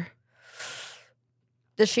after.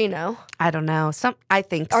 Does she know? I don't know. I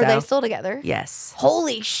think so. Are they still together? Yes.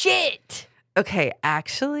 Holy shit. Okay,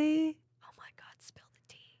 actually. Oh my God, spill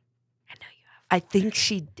the tea. I know you have. I think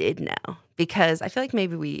she did know because I feel like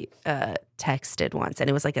maybe we texted once and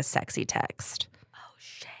it was like a sexy text. Oh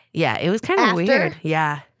shit. Yeah, it was kind of After? weird.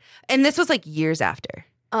 Yeah. And this was like years after.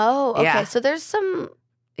 Oh, okay. Yeah. So there's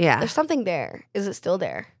there's something there. Is it still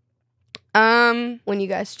there? When you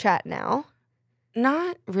guys chat now?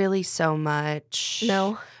 Not really so much.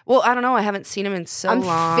 No. Well, I don't know. I haven't seen him in so I'm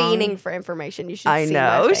long. fiending for information. You should I see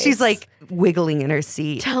know. my face. She's like wiggling in her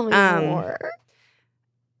seat. Tell me more.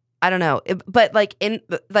 I don't know. But like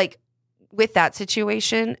with that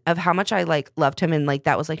situation of how much I like loved him and like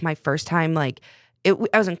that was like my first time I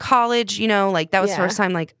was in college, like that was the first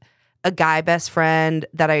time like a guy best friend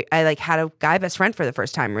that I like had a guy best friend for the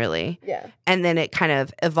first time really. Yeah. And then it kind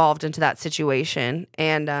of evolved into that situation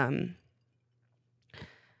and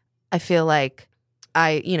I feel like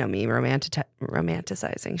me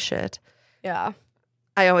romanticizing shit. Yeah.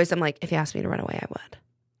 I always am like, if you asked me to run away, I would.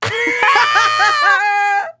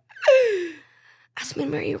 Ask me to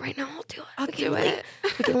marry you right now. I'll do it. I'll do it.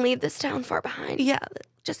 We can leave this town far behind. Yeah,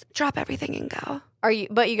 just drop everything and go.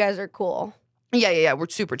 But you guys are cool. Yeah. We're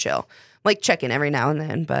super chill. Like check in every now and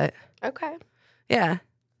then, but Okay. yeah.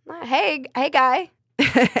 Hey guy.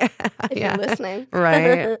 If you're listening.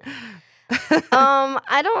 Right.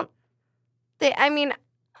 I don't think. I mean,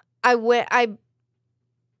 I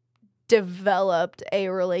developed a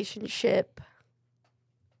relationship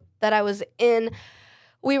that I was in.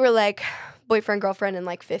 We were like boyfriend, girlfriend in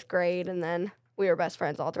like 5th grade, and then we were best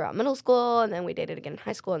friends all throughout middle school, and then we dated again in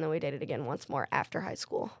high school, and then we dated again once more after high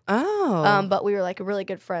school. Oh. But we were like really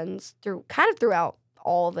good friends throughout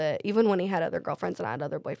all of it, even when he had other girlfriends and I had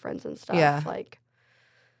other boyfriends and stuff. Yeah. Like,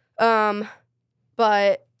 and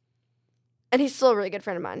he's still a really good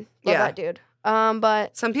friend of mine. Love that dude.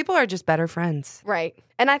 But some people are just better friends. Right.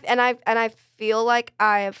 And I feel like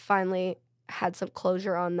I have finally had some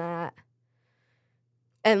closure on that.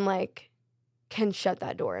 And like can shut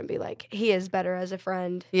that door and be like, he is better as a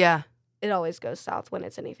friend. Yeah. It always goes south when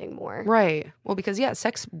it's anything more. Right. Well, because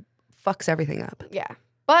sex fucks everything up. Yeah.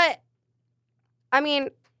 But I mean,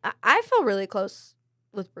 I feel really close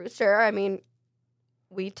with Brewster. I mean,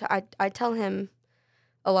 I tell him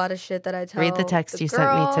a lot of shit that I tell. Read the text the you girls.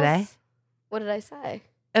 sent me today. What did I say?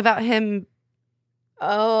 About him.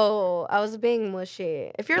 Oh, I was being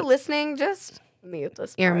mushy. If you're listening, just mute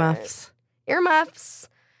this part. Earmuffs.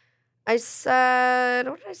 I said,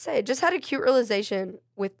 what did I say? Just had a cute realization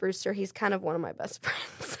with Brewster. He's kind of one of my best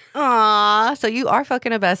friends. Aw, so you are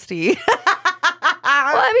fucking a bestie.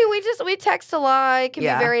 Well, I mean, we text a lot. It can be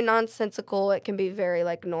Yeah. very nonsensical. It can be very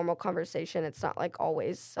like normal conversation. It's not like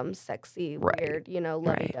always some sexy, weird,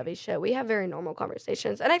 lovey-dovey shit. We have very normal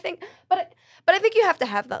conversations, and I think, but I think you have to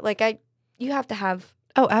have that. Like you have to have.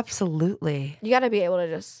 Oh, absolutely. You got to be able to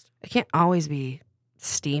just. It can't always be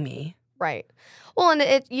steamy. Right. Well,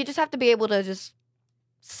 and you just have to be able to just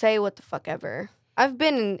say what the fuck ever. I've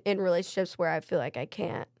been in relationships where I feel like I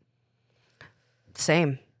can't.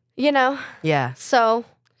 Same. Yeah. So.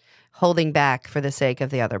 Holding back for the sake of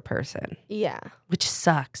the other person. Yeah. Which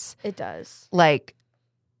sucks. It does. Like,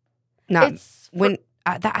 I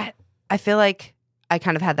feel like I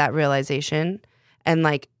kind of had that realization, and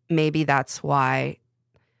like maybe that's why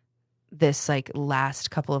this like last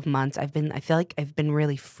couple of months I feel like I've been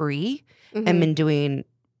really free and been doing.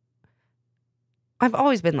 I've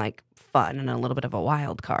always been like fun and a little bit of a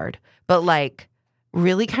wild card, but like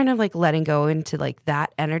really kind of like letting go into like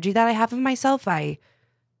that energy that I have of myself. I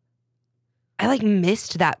like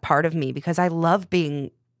missed that part of me because I love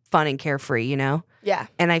being fun and carefree, Yeah.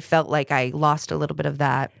 And I felt like I lost a little bit of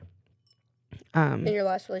that. In your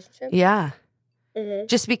last relationship? Yeah. Mm-hmm.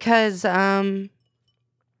 Just because I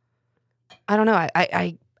don't know.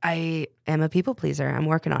 I am a people pleaser. I'm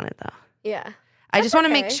working on it though. Yeah. I just want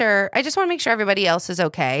to make sure everybody else is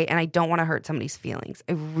okay, and I don't want to hurt somebody's feelings.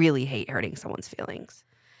 I really hate hurting someone's feelings.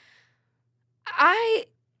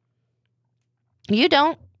 You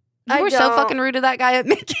don't. You were so fucking rude to that guy at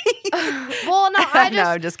Mickey. Well, no, no,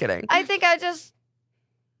 I'm just kidding. I think I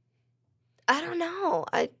don't know.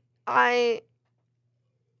 I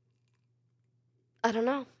don't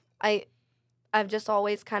know. I've just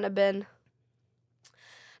always kind of been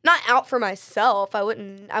not out for myself. I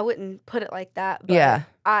wouldn't put it like that. But yeah.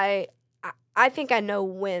 I think I know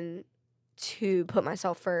when to put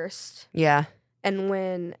myself first. Yeah.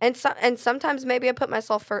 And sometimes maybe I put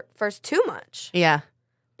myself first too much. Yeah.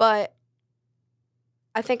 But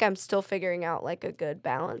I think I'm still figuring out like a good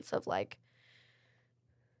balance of like,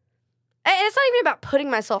 and it's not even about putting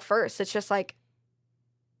myself first. It's just like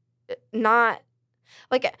not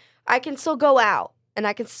like I can still go out and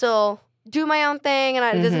I can still do my own thing,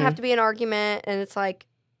 and it doesn't have to be an argument. And it's like,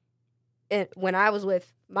 when I was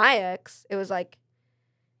with my ex, it was like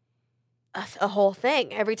a whole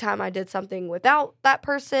thing. Every time I did something without that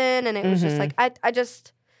person, and it was just like I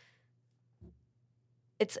just.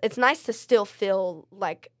 It's nice to still feel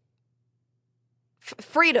like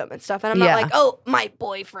freedom and stuff, and I'm not like, oh, my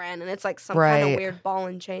boyfriend, and it's like some kind of weird ball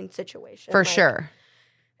and chain situation for sure.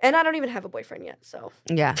 And I don't even have a boyfriend yet, so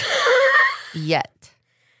yeah, yet.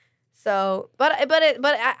 So, but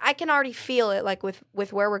I can already feel it, like with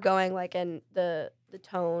where we're going, like in the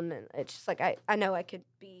tone, and it's just like I know I could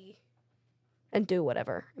be and do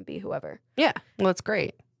whatever and be whoever. Yeah, well, it's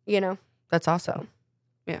great. So, That's awesome.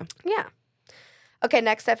 Yeah. Okay,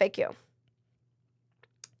 next FAQ.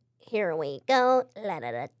 Here we go.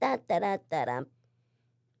 La-da-da-da-da-da-da.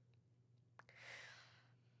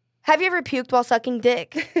 Have you ever puked while sucking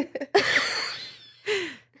dick?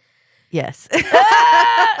 Yes.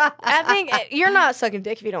 I think you're not sucking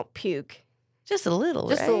dick if you don't puke. Just a little,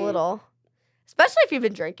 Just a little. Especially if you've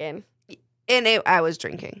been drinking. And I was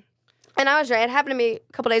drinking. And I was drinking. It happened to me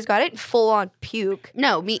a couple days ago. I didn't full on puke.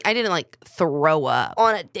 No, I didn't like throw up.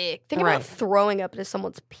 On a dick. Think about throwing up into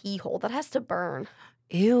someone's pee hole. That has to burn.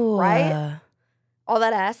 Ew. Right? All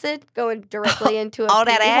that acid going directly into a all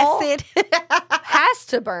pee that hole? acid. has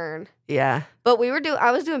to burn. Yeah. But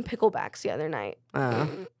I was doing picklebacks the other night.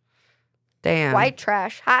 Damn. White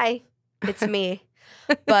trash. Hi, it's me.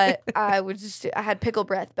 But I had pickle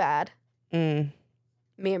breath bad. Me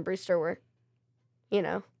and Brewster were,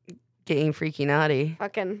 getting freaky naughty.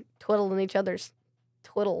 fucking twiddling each other's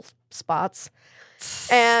twiddle spots.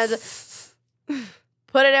 And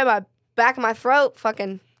put it in my back of my throat,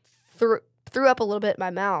 fucking threw up a little bit in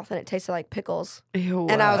my mouth, and it tasted like pickles. Ew.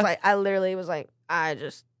 And I literally was like, I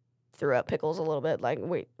just threw up pickles a little bit. Like,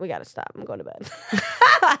 we got to stop. I'm going to bed.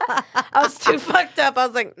 I was too fucked up. I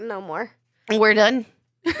was like, no more. We're done.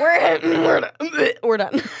 We're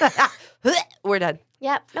done. We're done.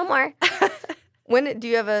 Yep, no more. Do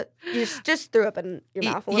you have you just threw up in your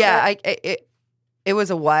mouth a little bit? It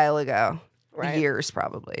was a while ago. Right. Years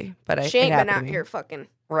probably. But she ain't been out here fucking.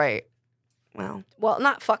 Right. Well,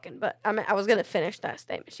 not fucking, but I was gonna finish that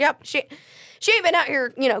statement. Yep, she ain't been out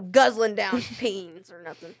here, guzzling down peens or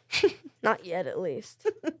nothing. Not yet, at least.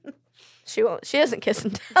 She won't. She doesn't kiss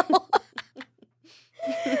and tell.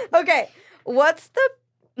 Okay, what's the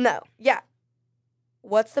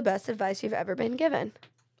best advice you've ever been given?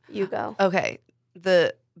 You go. Okay,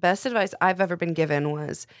 the best advice I've ever been given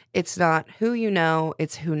was, it's not who you know,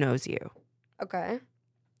 it's who knows you. Okay.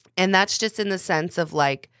 And that's just in the sense of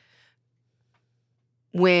like,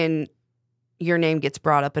 when your name gets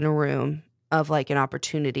brought up in a room of like an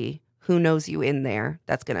opportunity, who knows you in there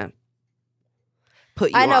that's gonna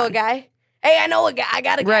put you I know on. a guy. Hey, I know a guy. I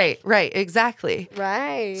got a guy. Right, exactly.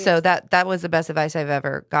 Right. So that was the best advice I've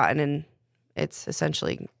ever gotten, and it's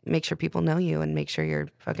essentially make sure people know you and make sure you're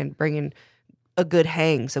fucking bringing a good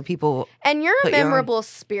hang so people. And you're a put you on. memorable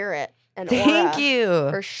spirit and Thank aura, you.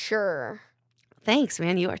 for sure. Thanks,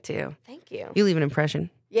 man. You are too. Thank you. You leave an impression.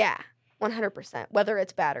 Yeah, 100%. Whether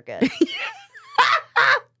it's bad or good.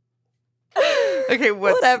 Okay,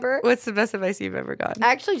 Whatever. What's the best advice you've ever gotten? I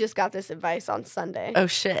actually just got this advice on Sunday. Oh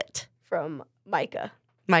shit. From Micah.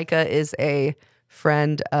 Micah is a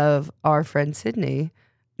friend of our friend Sydney.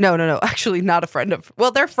 No. Actually, not a friend of. Well,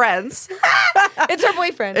 they're friends. It's her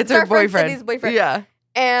boyfriend. It's her our friend boyfriend. Sydney's boyfriend. Yeah.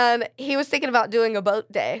 And he was thinking about doing a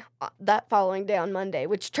boat day that following day on Monday,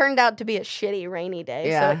 which turned out to be a shitty rainy day.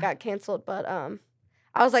 Yeah. So it got canceled. But I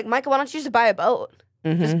was like, Micah, why don't you just buy a boat?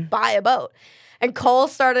 Mm-hmm. Just buy a boat. And Cole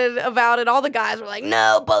started about it. All the guys were like,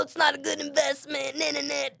 no, boat's not a good investment.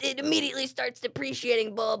 It immediately starts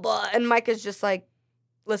depreciating, blah, blah. And Micah's just like,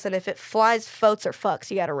 listen, if it flies, floats, or fucks,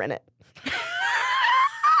 you got to rent it.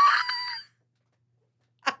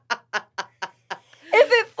 If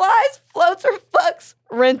it flies, floats, or fucks,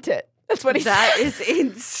 rent it. That's what he said. That is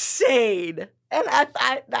insane. And I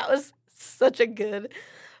thought that was such a good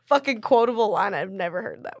fucking quotable line. I've never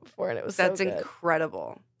heard that before, and it was That's so good.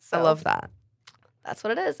 incredible. So, I love that. That's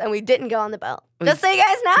what it is. And we didn't go on the boat. Just so you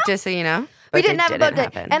guys know. Just so you know. We But didn't it have a boat day.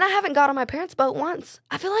 happen. And I haven't got on my parents' boat once.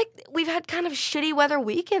 I feel like we've had kind of shitty weather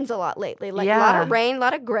weekends a lot lately. Like a lot of rain, a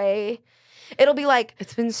lot of gray. It'll be like,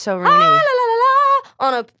 It's been so rainy. la, la, la, la,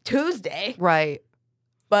 on a Tuesday. Right.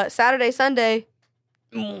 But Saturday, Sunday,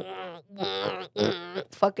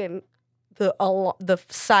 fucking the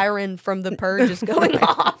siren from the purge is going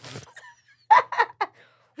off.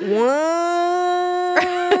 One.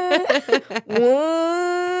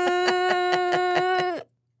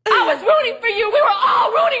 I was rooting for you. We were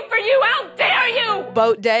all rooting for you. How dare you?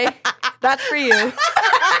 Boat day. That's for you.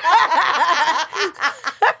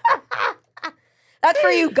 That's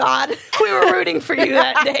for you, God. We were rooting for you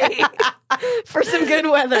that day for some good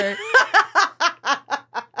weather.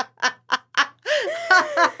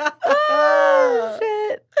 Oh,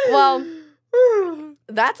 shit. Well,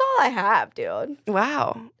 that's all I have, dude.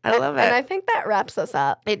 Wow. I love it. And I think that wraps us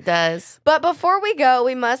up. It does. But before we go,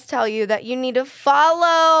 we must tell you that you need to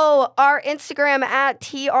follow our Instagram at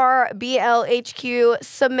TRBLHQ.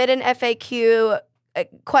 Submit an FAQ,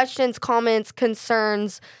 questions, comments,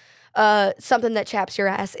 concerns, something that chaps your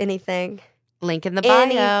ass, anything. Link in the bio.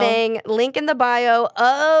 Anything. Link in the bio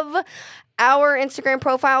of our Instagram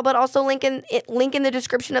profile, but also link in the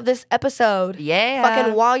description of this episode. Yeah.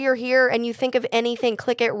 Fucking while you're here and you think of anything,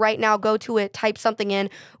 click it right now. Go to it. Type something in.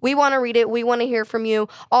 We want to read it. We want to hear from you.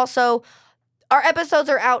 Also, our episodes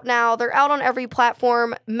are out now. They're out on every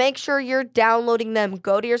platform. Make sure you're downloading them.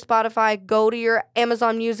 Go to your Spotify. Go to your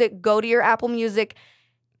Amazon Music. Go to your Apple Music.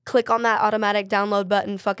 Click on that automatic download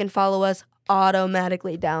button. Fucking follow us.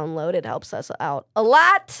 Automatically download. It helps us out a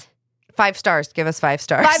lot. 5 stars. Give us 5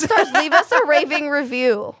 stars. 5 stars. Leave us a raving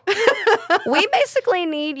review. We basically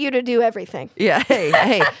need you to do everything. Yeah.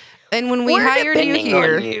 Hey. And when we We're hired you depending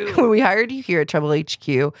here, on you. when we hired you here at Trouble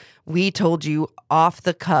HQ, we told you off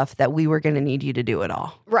the cuff that we were going to need you to do it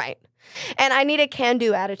all. Right. And I need a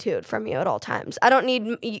can-do attitude from you at all times. I don't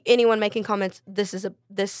need anyone making comments, this is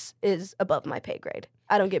above my pay grade.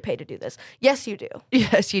 I don't get paid to do this. Yes, you do.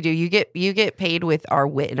 Yes, you do. You get paid with our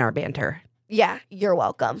wit and our banter. Yeah, you're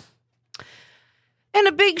welcome. And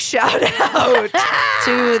a big shout out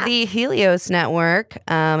to the Helios Network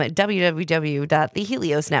at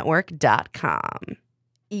www.theheliosnetwork.com.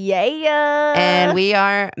 Yeah. And we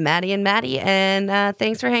are Maddie and Maddie, and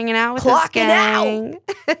thanks for hanging out with us, gang.